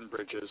roads and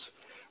bridges.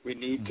 We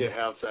need to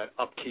have that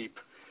upkeep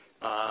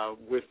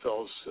with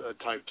those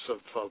types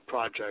of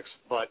projects,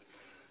 but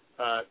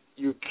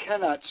you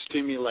cannot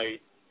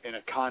stimulate an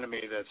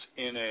economy that's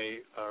in a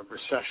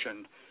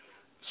recession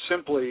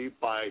simply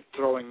by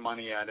throwing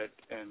money at it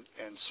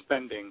and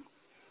spending,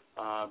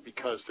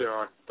 because there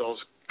are those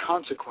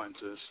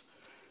consequences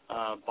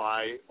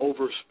by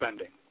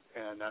overspending.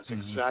 And that's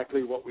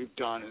exactly what we've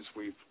done, is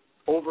we've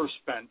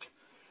overspent.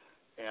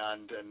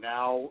 And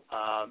now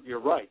you're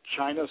right.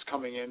 China's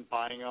coming in,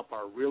 buying up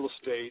our real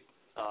estate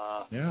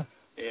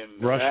in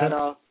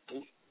Nevada,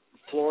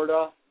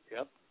 Florida.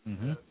 Yep,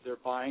 they're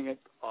buying it,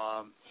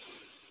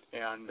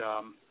 and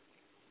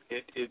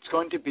it's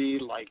going to be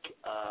like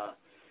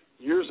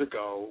years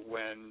ago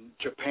when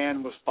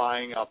Japan was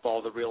buying up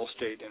all the real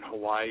estate in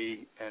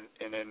Hawaii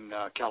and in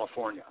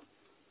California.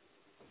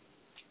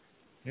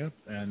 Yep,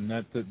 and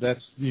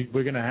that's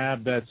we're going to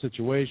have that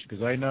situation,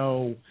 because I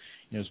know,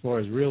 as far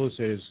as real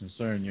estate is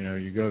concerned,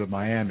 you go to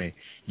Miami,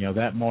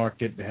 that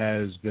market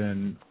has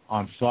been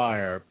on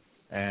fire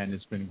and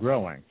it's been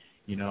growing.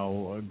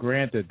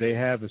 Granted, they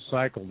have a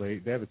cycle,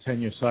 they have a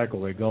 10-year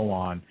cycle they go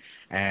on,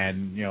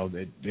 and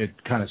it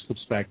kind of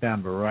slips back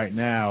down. But right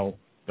now,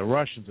 the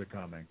Russians are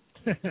coming,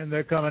 and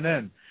they're coming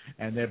in,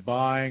 and they're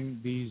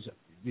buying these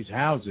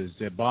houses.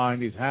 They're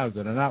buying these houses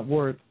that are not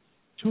worth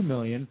 $2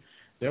 million.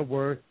 They're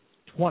worth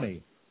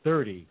 $20,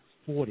 $30,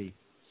 $40,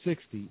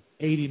 $60,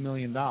 $80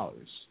 million.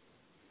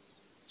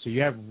 So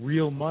you have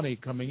real money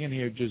coming in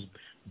here just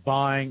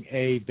buying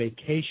a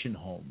vacation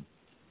home.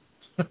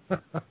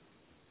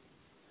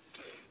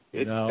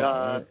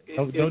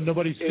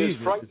 Nobody sees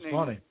it. It's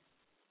funny.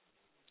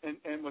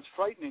 And what's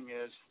frightening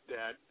is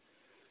that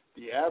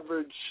the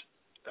average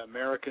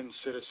American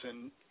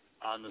citizen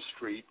on the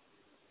street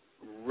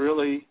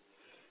really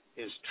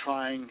is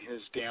trying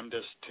his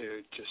damnedest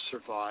to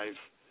survive.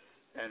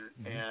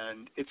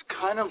 And it's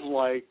kind of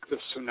like the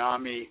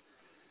tsunami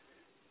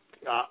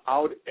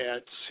out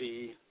at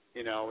sea.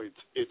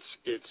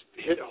 It's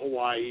hit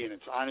Hawaii and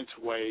it's on its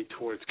way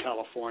towards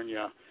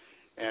California,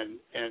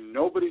 and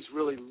nobody's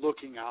really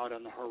looking out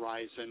on the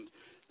horizon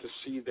to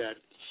see that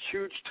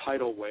huge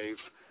tidal wave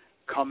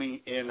coming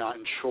in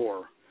on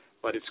shore,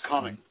 but it's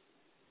coming.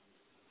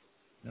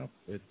 Yep,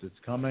 it's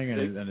coming,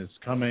 and it's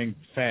coming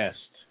fast.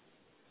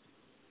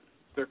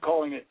 They're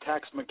calling it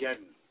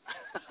Tax-mageddon.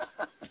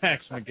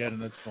 Tax-mageddon,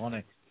 that's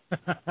funny.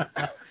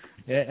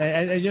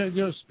 and you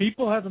know,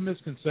 people have a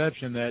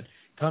misconception that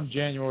come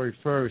January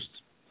 1st,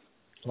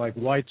 like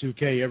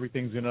Y2K,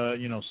 everything's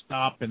gonna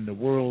stop and the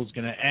world's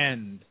gonna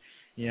end.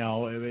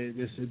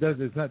 It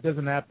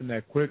doesn't happen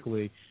that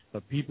quickly,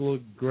 but people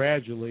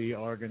gradually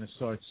are going to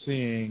start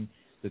seeing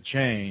the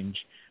change.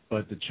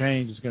 But the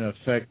change is going to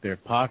affect their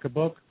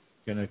pocketbook,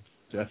 going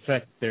to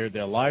affect their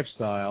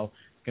lifestyle,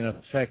 going to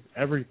affect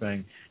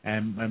everything.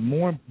 And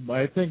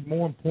I think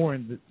more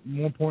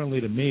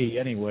importantly to me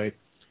anyway,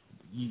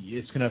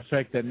 it's going to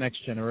affect that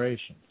next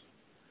generation.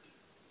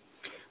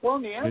 Well,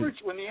 when the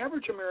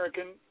average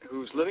American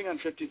who's living on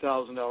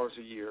 $50,000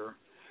 a year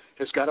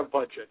has got a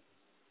budget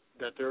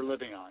that they're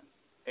living on,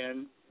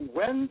 and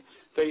when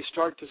they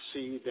start to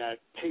see that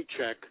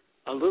paycheck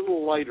a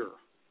little lighter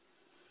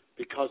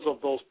because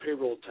of those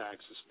payroll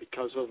taxes,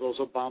 because of those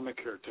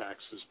Obamacare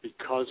taxes,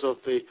 because of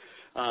the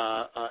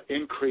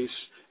increased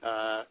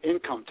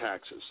income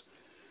taxes,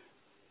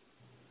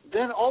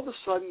 then all of a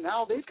sudden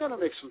now they've got to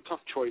make some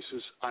tough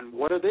choices on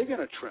what are they going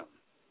to trim.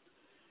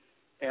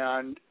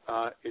 And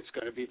it's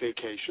going to be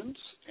vacations,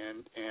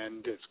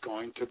 and it's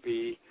going to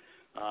be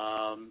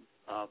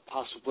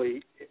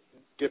possibly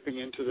dipping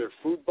into their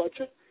food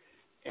budget,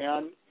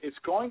 and it's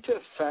going to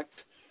affect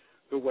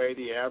the way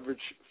the average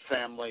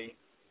family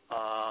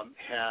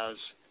has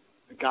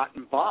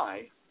gotten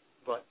by,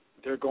 but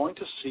they're going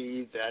to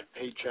see that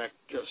paycheck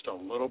just a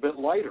little bit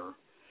lighter,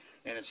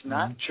 and it's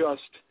not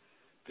just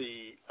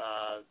the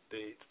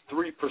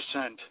 3%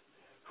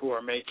 who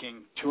are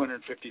making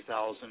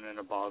 $250,000 and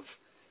above.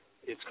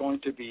 It's going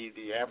to be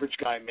the average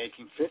guy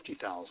making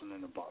 $50,000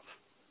 and above.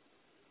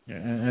 Yeah,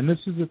 and this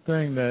is the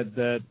thing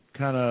that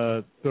kind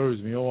of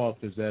throws me off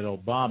is that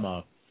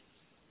Obama,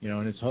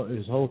 and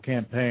his whole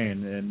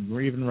campaign, and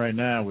even right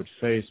now with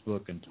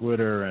Facebook and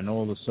Twitter and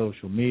all the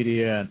social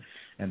media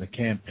and the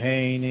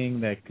campaigning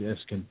that is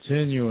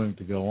continuing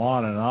to go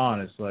on and on,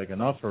 it's like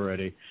enough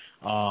already.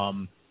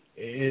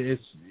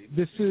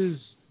 This is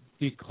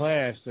the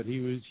class that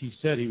he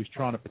said he was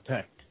trying to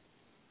protect,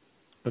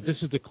 but this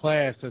is the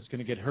class that's going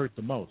to get hurt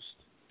the most.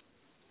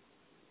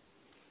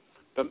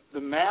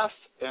 The math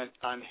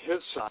on his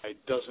side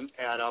doesn't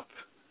add up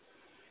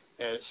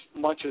as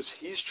much as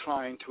he's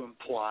trying to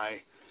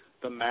imply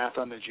the math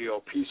on the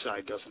GOP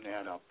side doesn't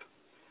add up.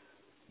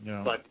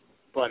 No.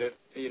 But if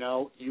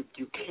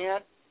you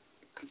can't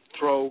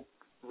throw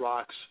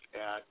rocks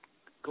at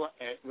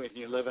when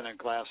you live in a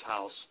glass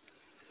house.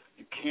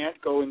 You can't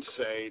go and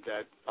say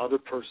that other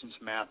person's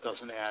math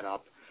doesn't add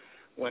up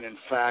when in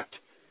fact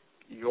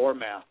your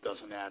math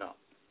doesn't add up.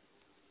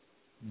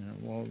 Yeah,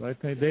 well, I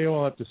think they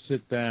all have to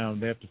sit down.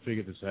 They have to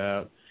figure this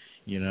out,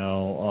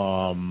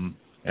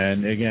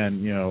 and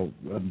again,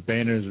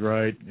 Boehner's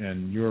right,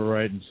 and you're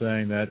right in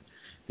saying that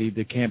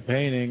the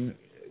campaigning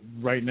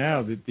right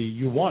now,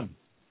 you won.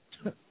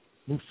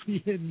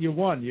 You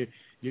won.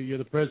 You're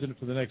the president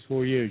for the next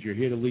 4 years. You're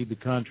here to lead the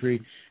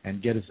country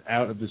and get us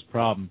out of this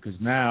problem. Because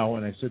now,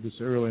 and I said this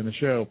earlier in the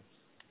show,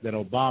 that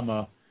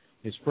Obama,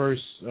 his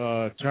first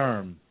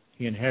term,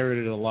 he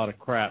inherited a lot of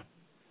crap.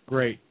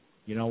 Great.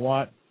 You know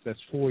what? That's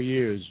 4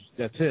 years.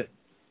 That's it.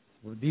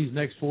 For these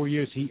next 4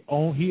 years, he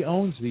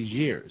owns these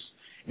years.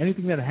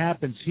 Anything that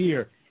happens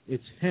here,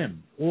 it's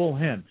him, all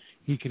him.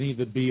 He can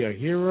either be a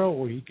hero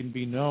or he can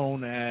be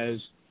known as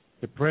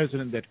the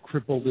president that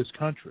crippled this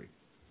country.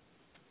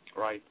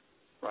 Right.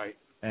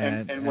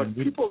 And what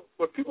people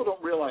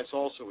don't realize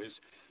also is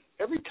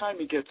every time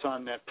he gets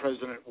on that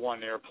President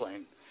One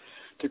airplane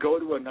to go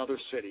to another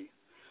city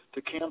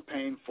to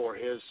campaign for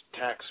his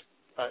tax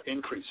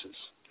increases,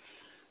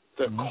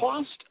 the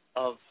cost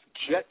of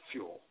jet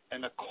fuel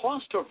and the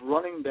cost of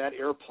running that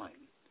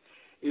airplane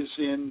is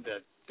in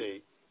the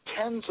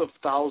tens of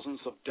thousands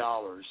of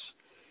dollars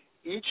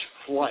each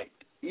flight,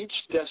 each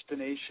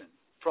destination.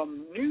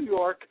 From New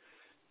York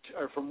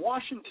or from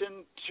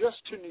Washington just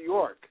to New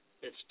York,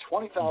 it's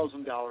 $20,000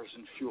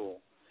 in fuel,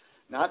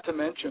 not to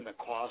mention the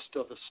cost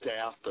of the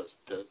staff,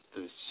 the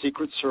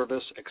Secret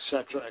Service, et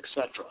cetera, et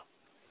cetera.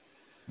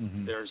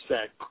 Mm-hmm.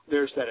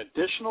 There's that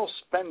additional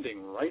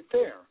spending right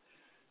there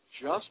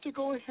just to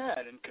go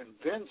ahead and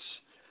convince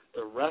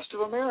the rest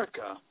of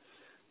America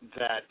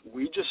that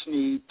we just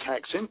need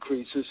tax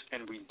increases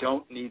and we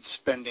don't need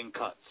spending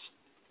cuts.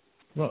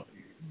 Well,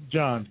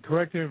 John,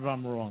 correct me if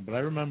I'm wrong, but I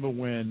remember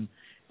when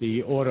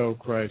the auto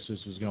crisis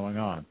was going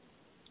on.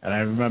 And I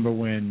remember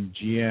when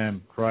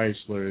GM,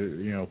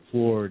 Chrysler,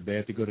 Ford, they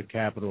had to go to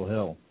Capitol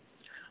Hill.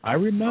 I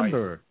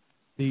remember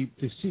the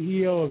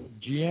CEO of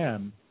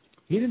GM,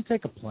 he didn't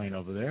take a plane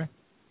over there.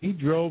 He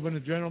drove in a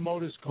General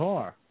Motors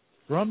car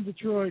from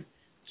Detroit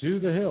to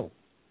the Hill.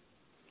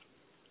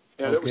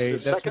 Yeah, that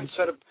was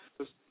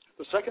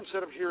the second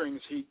set of hearings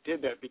he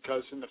did that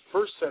because in the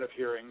first set of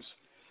hearings,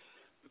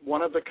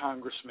 one of the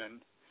congressmen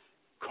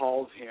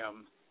called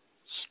him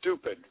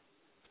stupid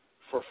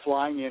for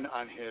flying in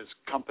on his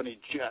company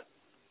jet.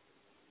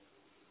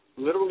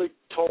 Literally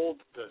told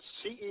the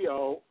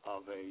CEO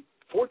of a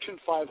Fortune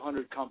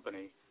 500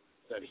 company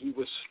that he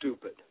was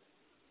stupid.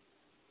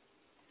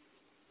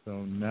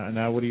 So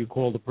now what do you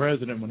call the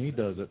president when he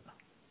does it?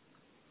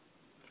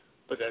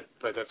 But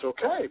that's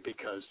okay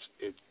because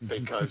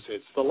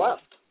it's the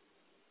left.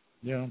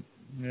 Yeah,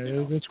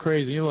 it's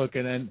crazy. Look,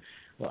 and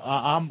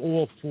I'm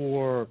all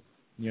for,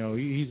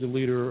 he's a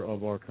leader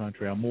of our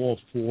country. I'm all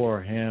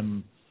for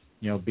him,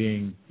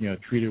 being,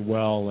 treated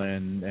well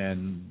and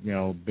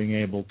being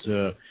able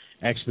to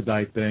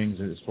expedite things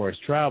as far as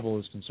travel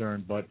is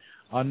concerned. But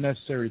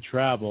unnecessary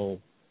travel,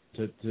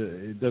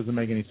 it doesn't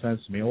make any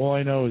sense to me. All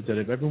I know is that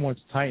if everyone's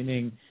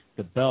tightening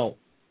the belt,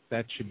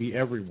 that should be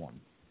everyone.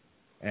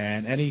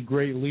 And any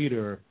great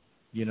leader,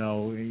 they'll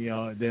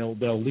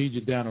lead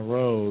you down a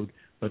road,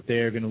 but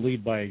they're going to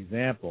lead by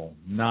example,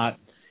 not,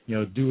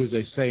 do as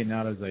they say,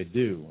 not as they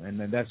do. And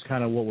then that's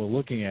kind of what we're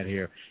looking at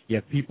here. You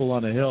have people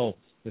on the Hill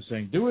that are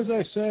saying, do as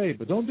I say,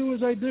 but don't do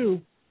as I do,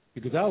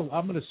 because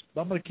I'm going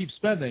to keep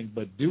spending,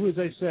 but do as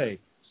I say,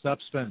 stop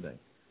spending.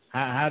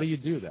 How do you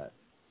do that?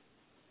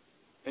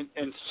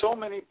 And so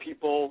many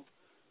people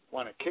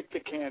want to kick the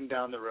can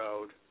down the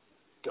road.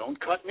 Don't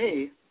cut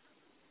me,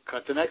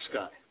 cut the next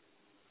guy.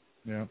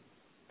 Yeah.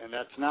 And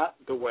that's not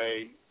the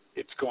way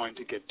it's going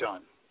to get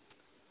done.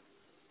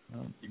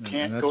 Well, you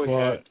can't go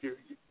ahead.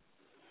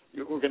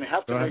 We're going to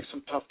have to make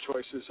some tough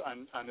choices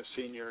on the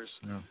seniors.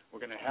 Yeah. We're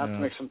going to have to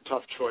make some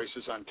tough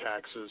choices on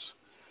taxes.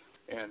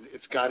 And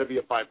it's got to be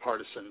a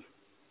bipartisan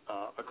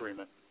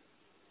agreement.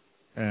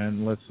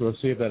 And let's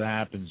see if that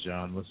happens,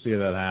 John. Let's see if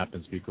that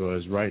happens,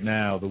 because right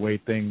now, the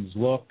way things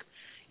look,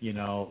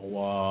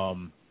 are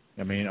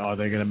they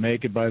going to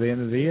make it by the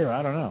end of the year?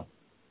 I don't know.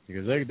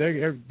 Because they're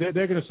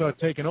going to start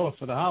taking off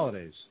for the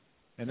holidays,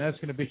 and that's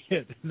going to be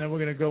it. And then we're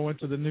going to go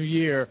into the new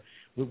year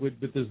with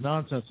this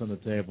nonsense on the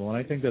table, and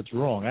I think that's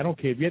wrong. I don't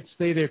care if you have to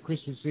stay there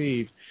Christmas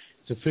Eve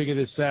to figure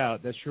this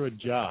out. That's your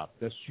job.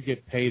 That's what you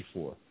get paid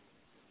for.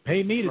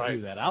 Pay me to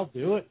do that. I'll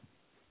do it.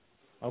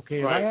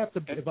 Okay.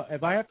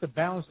 If I have to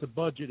balance the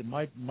budget in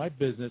my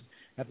business,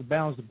 have to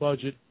balance the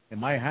budget in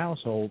my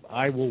household,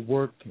 I will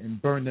work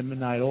and burn the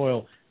midnight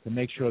oil to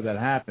make sure that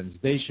happens.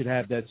 They should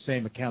have that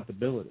same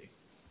accountability.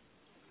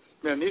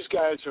 Man, these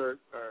guys are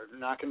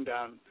knocking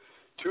down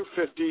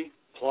 $250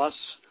 plus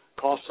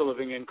cost of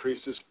living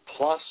increases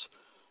plus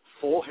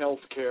full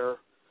health care,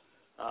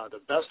 the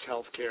best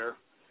health care,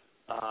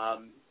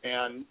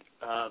 and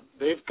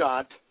they've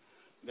got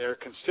their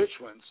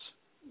constituents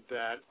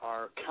that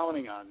are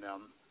counting on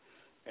them.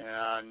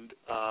 And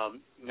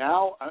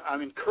now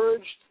I'm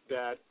encouraged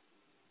that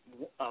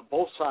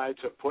both sides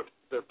have put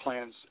their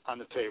plans on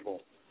the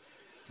table.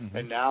 Mm-hmm.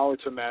 And now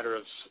it's a matter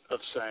of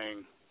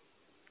saying,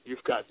 you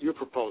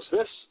propose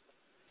this,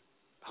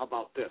 how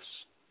about this?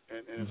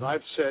 And as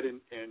I've said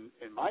in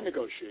my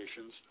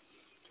negotiations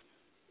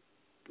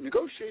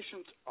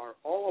are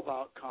all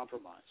about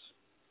compromise.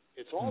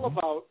 It's all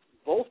about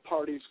both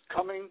parties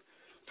coming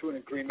to an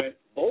agreement,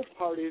 both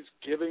parties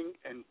giving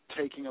and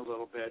taking a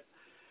little bit,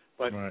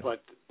 but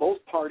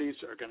both parties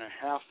are going to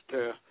have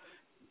to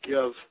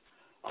give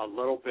a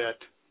little bit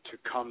to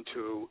come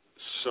to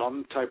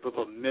some type of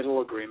a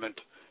middle agreement,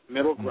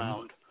 middle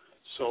ground,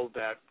 so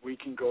that we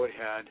can go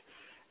ahead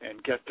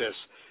and get this.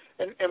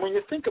 And when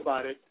you think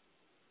about it,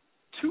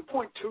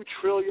 $2.2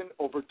 trillion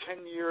over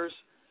 10 years,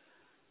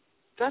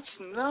 that's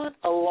not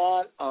a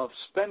lot of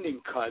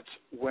spending cuts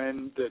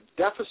when the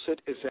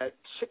deficit is at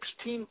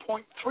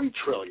 $16.3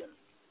 trillion.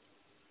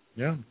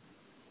 Yeah.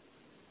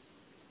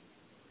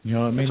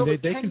 Over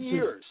they 10 can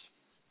years.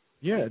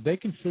 They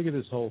can figure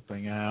this whole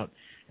thing out.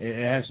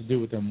 It has to do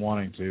with them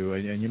wanting to.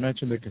 And you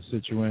mentioned the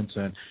constituents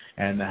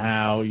and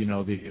how,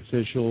 the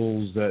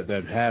officials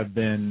that have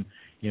been,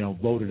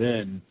 voted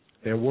in,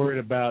 they're worried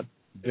about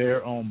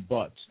their own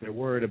butts. They're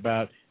worried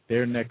about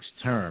their next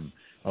term.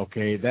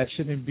 Okay, that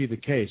shouldn't be the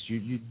case.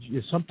 You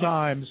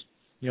sometimes,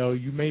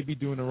 you may be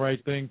doing the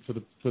right thing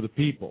for the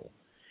people,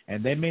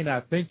 and they may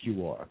not think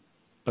you are,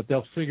 but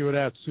they'll figure it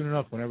out soon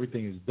enough when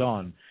everything is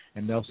done,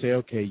 and they'll say,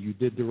 okay, you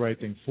did the right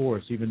thing for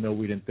us, even though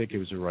we didn't think it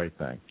was the right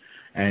thing.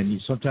 And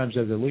sometimes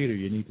as a leader,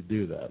 you need to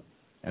do that,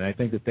 and I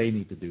think that they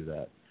need to do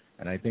that,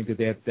 and I think that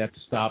they have to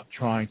stop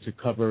trying to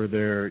cover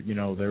their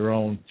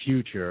own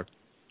future,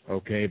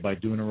 okay, by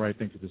doing the right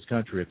thing for this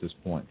country at this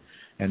point.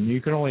 And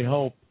you can only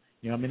hope.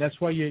 That's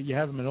why you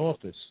have them in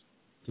office,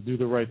 to do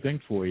the right thing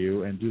for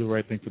you and do the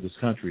right thing for this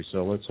country.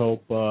 So let's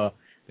hope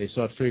they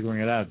start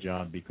figuring it out,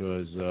 John,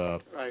 because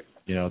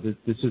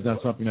this is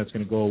not something that's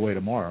going to go away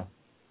tomorrow.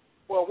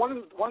 Well,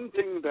 one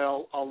thing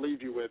that I'll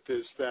leave you with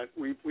is that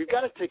we've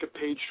got to take a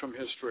page from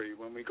history.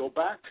 When we go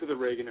back to the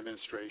Reagan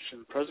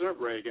administration, President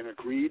Reagan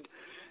agreed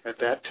at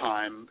that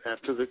time,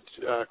 after the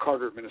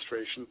Carter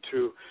administration,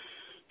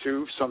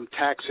 to some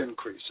tax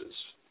increases,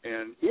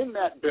 and in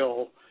that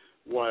bill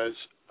was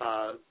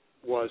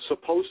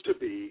supposed to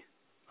be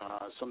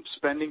some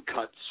spending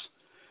cuts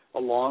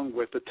along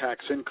with the tax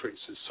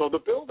increases. So the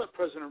bill that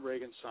President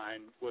Reagan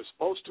signed was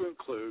supposed to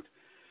include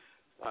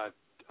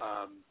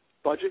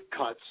budget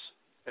cuts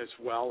as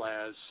well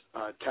as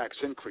tax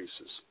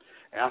increases.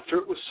 After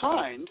it was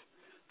signed,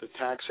 the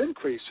tax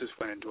increases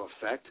went into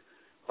effect,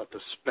 but the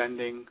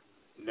spending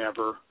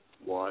never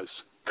was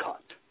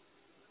cut.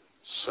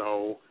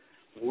 So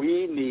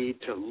we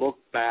need to look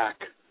back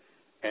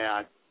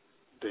at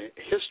the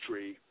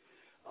history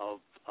of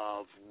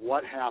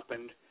what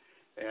happened,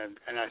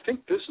 and I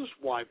think this is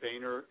why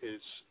Boehner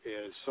is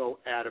so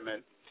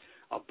adamant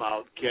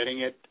about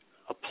getting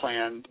a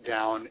plan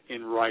down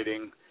in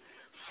writing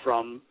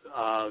from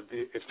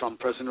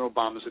President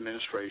Obama's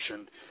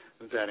administration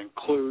that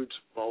includes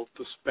both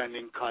the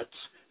spending cuts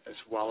as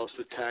well as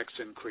the tax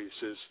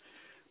increases,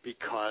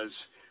 because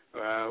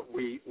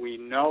we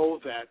know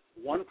that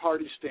one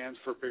party stands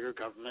for bigger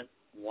government,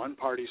 one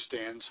party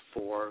stands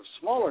for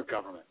smaller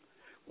government,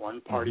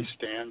 one party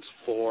stands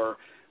for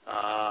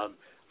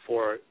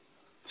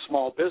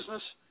small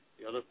business,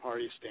 the other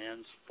party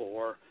stands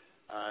for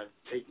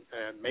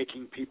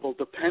making people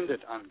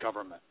dependent on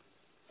government.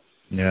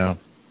 Yeah,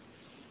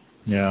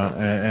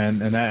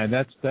 and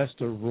that's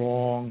the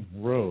wrong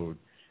road,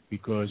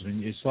 because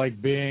it's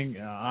like being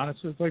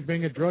honestly, it's like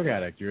being a drug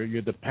addict.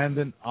 You're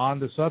dependent on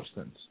the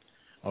substance.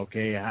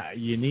 Okay,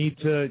 you need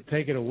to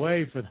take it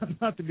away for them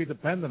not to be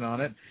dependent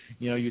on it.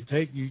 You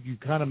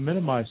kind of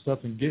minimize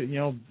stuff and get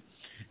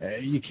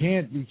you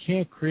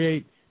can't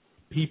create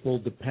people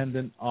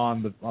dependent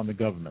on the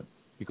government,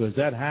 because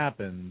that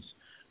happens.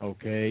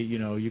 Okay,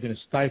 you're going to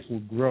stifle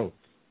growth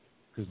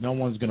because no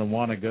one's going to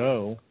want to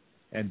go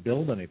and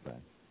build anything.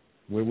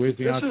 Where's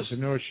the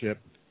entrepreneurship?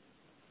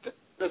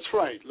 That's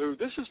right, Lou.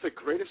 This is the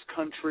greatest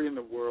country in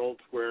the world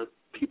where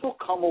people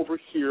come over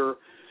here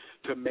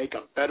to make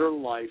a better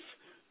life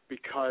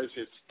because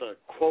it's the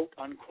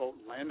quote-unquote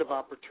land of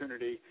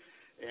opportunity,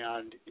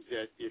 and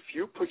that if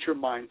you put your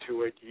mind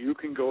to it, you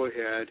can go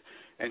ahead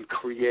and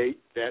create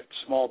that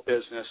small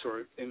business.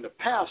 Or in the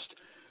past,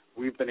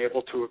 we've been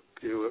able to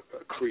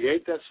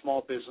create that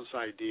small business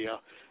idea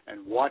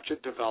and watch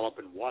it develop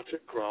and watch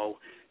it grow,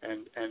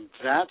 and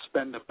that's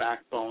been the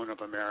backbone of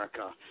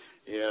America,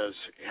 is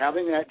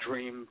having that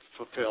dream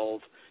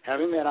fulfilled,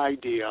 having that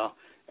idea,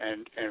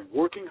 and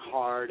working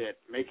hard at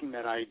making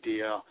that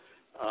idea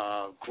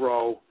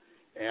grow.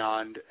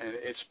 And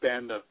it's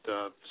been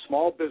the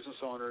small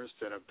business owners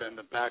that have been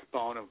the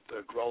backbone of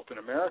the growth in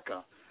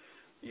America.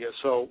 Yeah,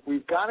 so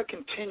we've got to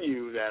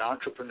continue that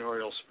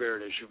entrepreneurial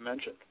spirit, as you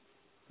mentioned.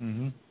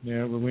 Mm-hmm.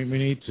 Yeah, we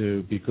need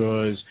to,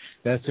 because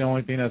that's the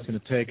only thing that's going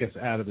to take us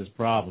out of this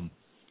problem.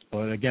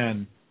 But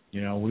again,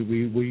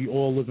 we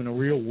all live in a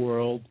real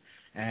world,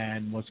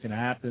 and what's going to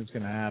happen is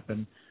going to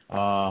happen.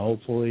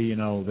 Hopefully,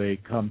 they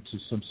come to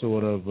some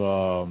sort of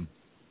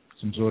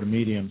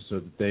medium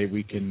so that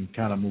we can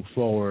kind of move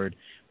forward.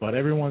 But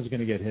everyone's going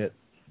to get hit.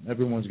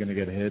 Everyone's going to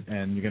get hit,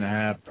 and you're going to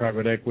have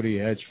private equity,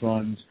 hedge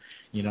funds,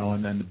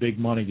 and then the big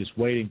money just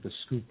waiting to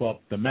scoop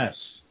up the mess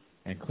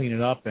and clean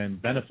it up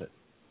and benefit.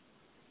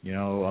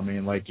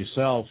 Like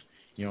yourself,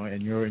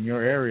 in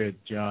your area,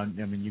 John,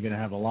 you're going to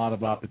have a lot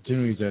of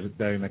opportunities that are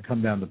going to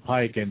come down the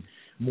pike, and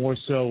more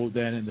so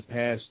than in the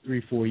past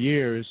 3-4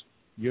 years,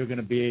 you're going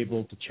to be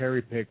able to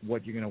cherry pick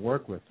what you're going to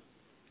work with.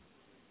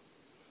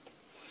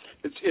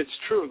 It's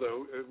true,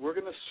 though. We're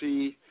going to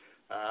see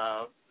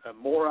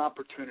more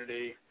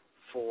opportunity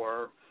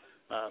for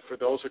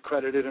those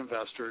accredited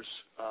investors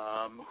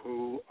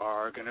who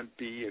are going to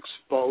be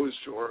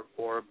exposed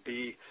or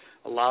be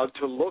allowed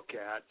to look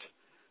at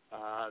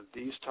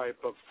these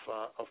type of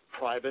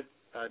private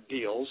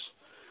deals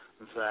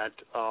that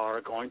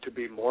are going to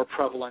be more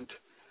prevalent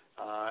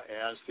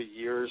as the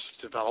years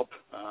develop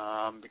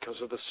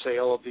because of the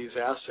sale of these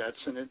assets.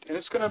 And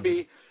it's going to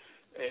be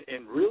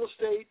in real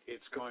estate,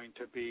 it's going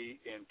to be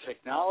in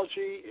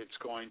technology, it's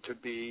going to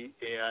be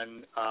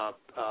in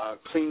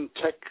clean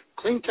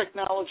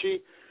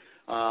technology,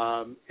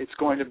 it's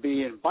going to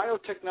be in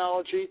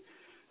biotechnology.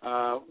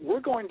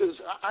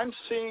 I'm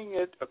seeing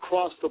it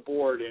across the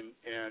board in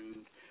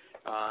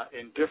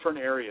different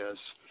areas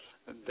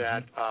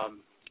that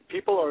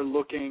people are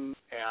looking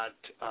at.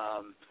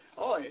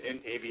 In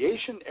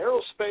aviation,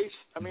 aerospace.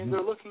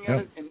 They're looking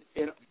at it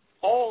in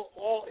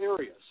all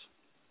areas.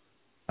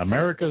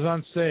 America's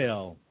on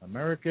sale.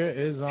 America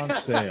is on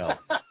sale,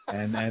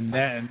 and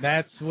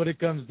that's what it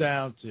comes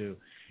down to,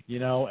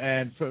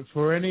 And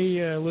for any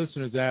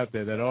listeners out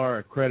there that are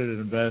accredited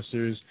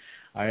investors,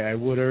 I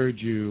would urge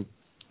you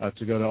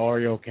to go to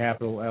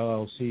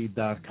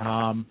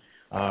REOCapitalLLC.com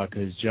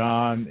because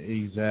John,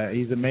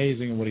 he's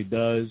amazing in what he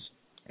does,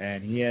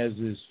 and he has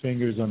his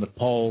fingers on the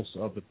pulse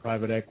of the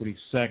private equity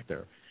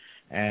sector.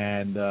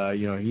 And,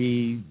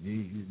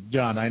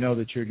 John, I know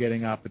that you're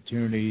getting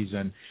opportunities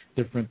and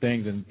different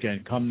things, and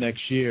come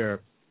next year,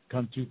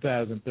 come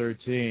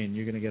 2013,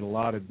 you're going to get a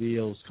lot of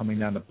deals coming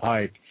down the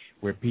pike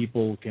where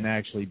people can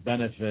actually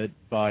benefit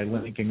by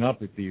linking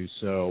up with you.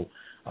 So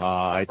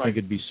I think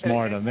it'd be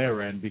smart on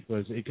their end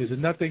because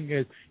nothing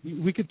is,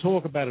 we could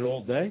talk about it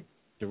all day.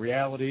 The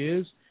reality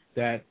is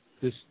that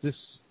this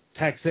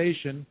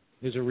taxation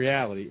is a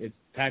reality.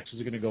 Taxes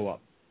are going to go up.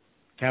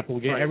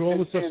 Capital gain, all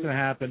this stuff's going to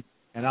happen.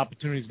 and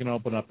opportunity is going to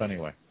open up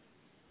anyway.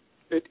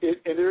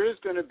 And there is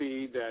going to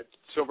be that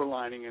silver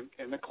lining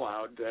in the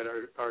cloud that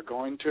are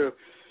going to,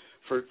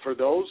 for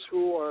those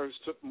who are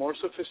more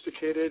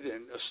sophisticated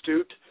and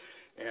astute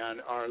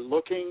and are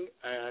looking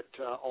at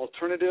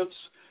alternatives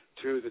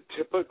to the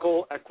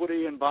typical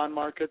equity and bond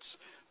markets,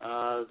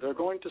 they're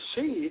going to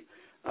see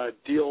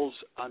deals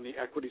on the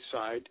equity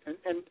side,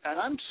 and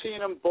I'm seeing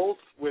them both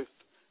with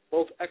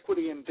both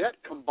equity and debt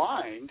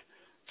combined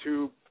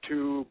to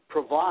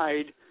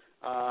provide,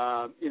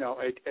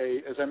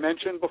 as I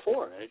mentioned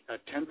before, a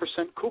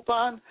 10%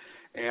 coupon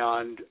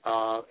and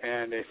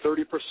a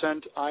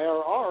 30%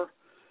 IRR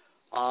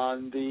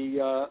on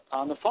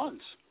the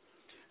funds.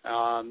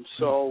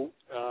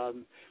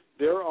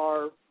 There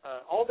are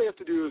all they have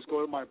to do is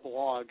go to my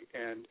blog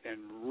and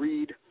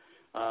read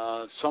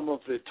some of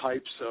the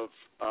types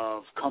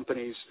of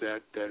companies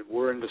that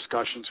we're in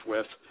discussions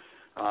with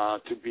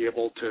to be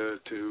able to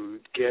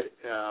get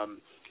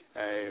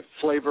a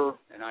flavor,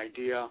 an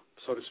idea,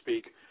 so to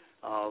speak,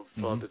 of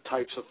the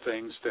types of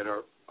things that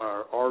are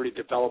already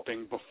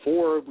developing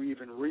before we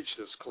even reach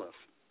this cliff.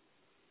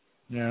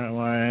 Yeah,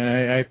 well,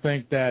 I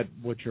think that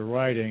what you're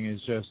writing is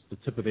just the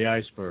tip of the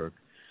iceberg.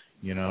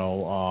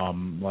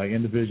 Like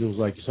individuals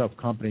like yourself,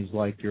 companies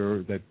like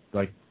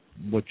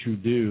what you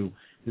do,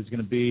 there's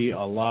going to be a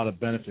lot of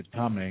benefit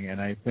coming,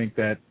 and I think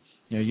that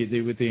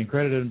with the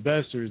accredited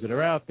investors that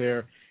are out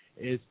there,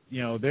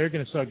 they're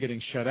going to start getting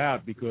shut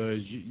out because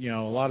a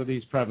lot of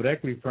these private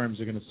equity firms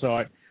are going to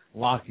start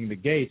locking the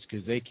gates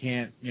because they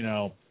can't,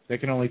 they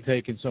can only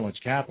take in so much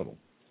capital.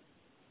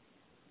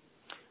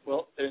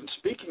 Well, and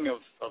speaking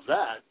of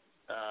that,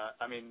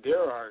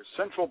 there are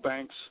central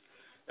banks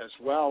as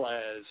well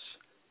as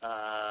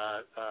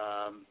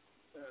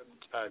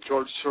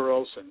George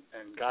Soros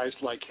and guys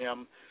like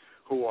him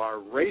who are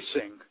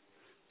racing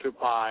to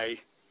buy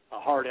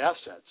hard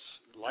assets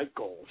like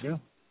gold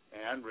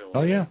and real estate.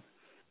 Oh, yeah.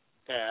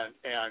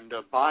 And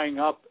buying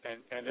up,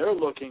 and they're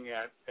looking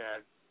at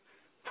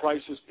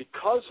prices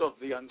because of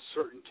the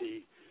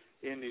uncertainty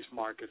in these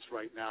markets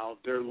right now.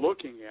 They're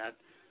looking at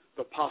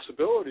the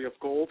possibility of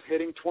gold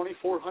hitting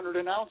 $2,400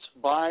 an ounce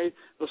by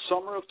the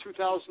summer of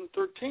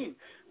 2013,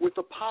 with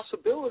the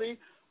possibility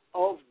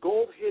of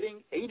gold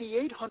hitting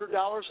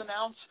 $8,800 an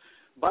ounce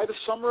by the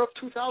summer of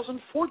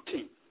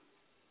 2014.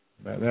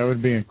 That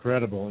would be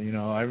incredible.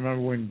 I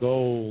remember when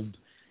gold,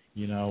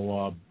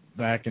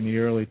 back in the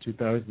early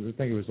 2000s, I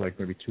think it was like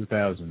maybe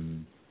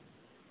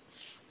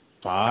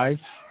 2005.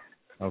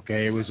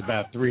 Okay, it was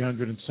about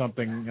 $300 and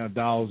something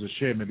dollars a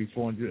share, maybe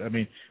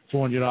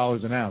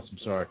 $400 an ounce. I'm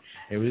sorry,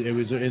 it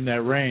was in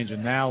that range,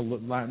 and now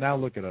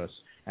look at us,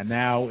 and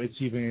now it's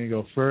even going to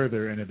go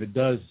further. And if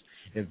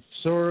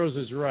Soros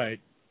is right,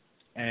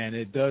 and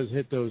it does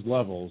hit those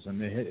levels,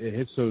 and it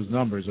hits those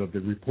numbers, or if the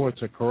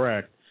reports are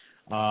correct,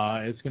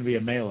 it's going to be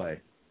a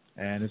melee,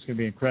 and it's going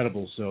to be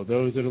incredible. So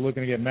those that are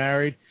looking to get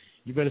married,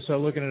 you better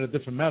start looking at a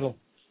different metal.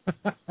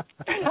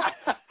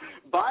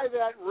 Buy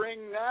that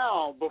ring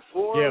now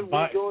before we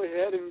go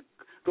ahead and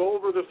go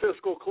over the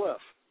fiscal cliff.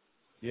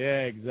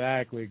 Yeah,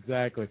 exactly.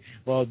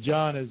 Well,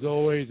 John, as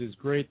always, it's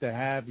great to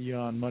have you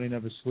on Money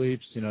Never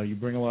Sleeps. You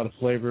bring a lot of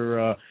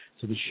flavor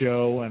to the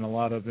show and a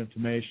lot of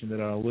information that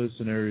our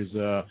listeners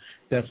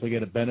definitely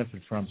get a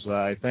benefit from. So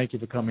I thank you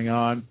for coming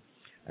on.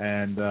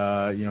 And,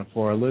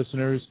 for our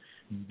listeners,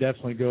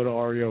 definitely go to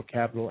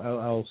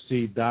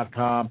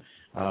REOCapitalLLC.com.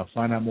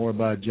 Find out more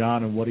about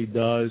John and what he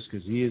does,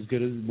 because he is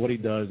good at what he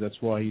does. That's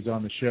why he's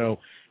on the show,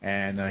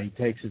 and he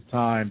takes his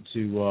time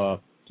to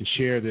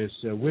share this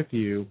with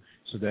you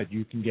so that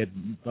you can get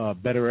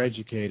better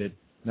educated,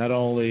 not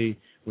only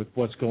with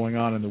what's going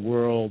on in the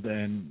world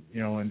and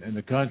in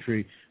the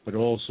country, but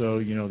also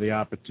the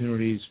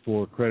opportunities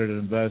for accredited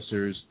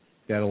investors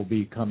that'll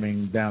be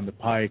coming down the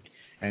pike.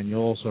 And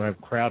you'll also have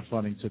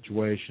crowdfunding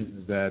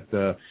situations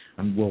that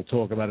we'll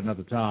talk about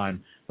another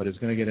time, but it's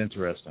going to get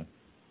interesting.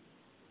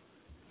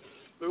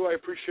 Lou, I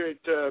appreciate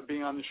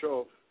being on the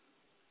show.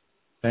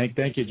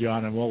 Thank you,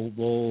 John, and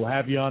we'll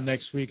have you on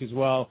next week as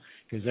well,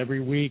 because every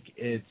week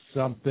it's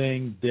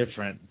something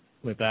different,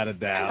 without a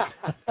doubt.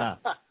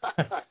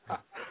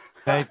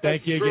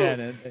 Thank you again,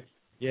 and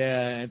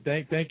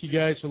thank you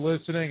guys for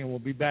listening, and we'll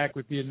be back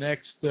with you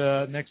next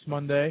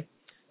Monday,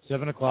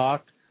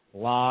 7:00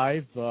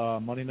 live.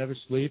 Money Never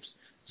Sleeps,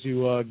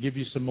 to give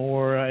you some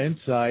more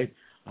insight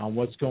on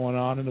what's going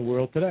on in the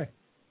world today.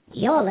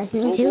 You're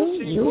listening to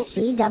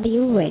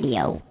UCW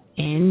Radio,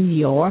 in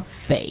your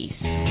face.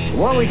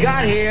 What we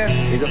got here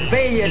is a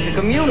failure to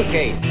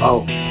communicate.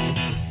 Oh,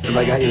 have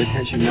I got your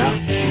attention now?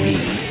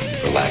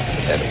 Relax,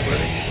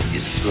 Hemingway.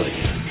 You're slick.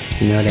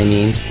 You know what I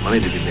mean? Money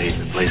to be made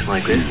in a place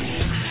like this.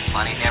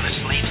 Money never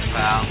sleeps,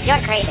 pal.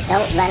 You're crazy.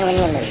 Don't run when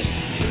you lose.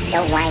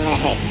 Don't whine when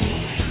it hurts.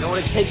 You know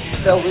what it takes to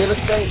sell real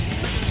estate?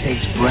 It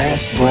takes brass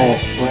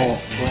balls.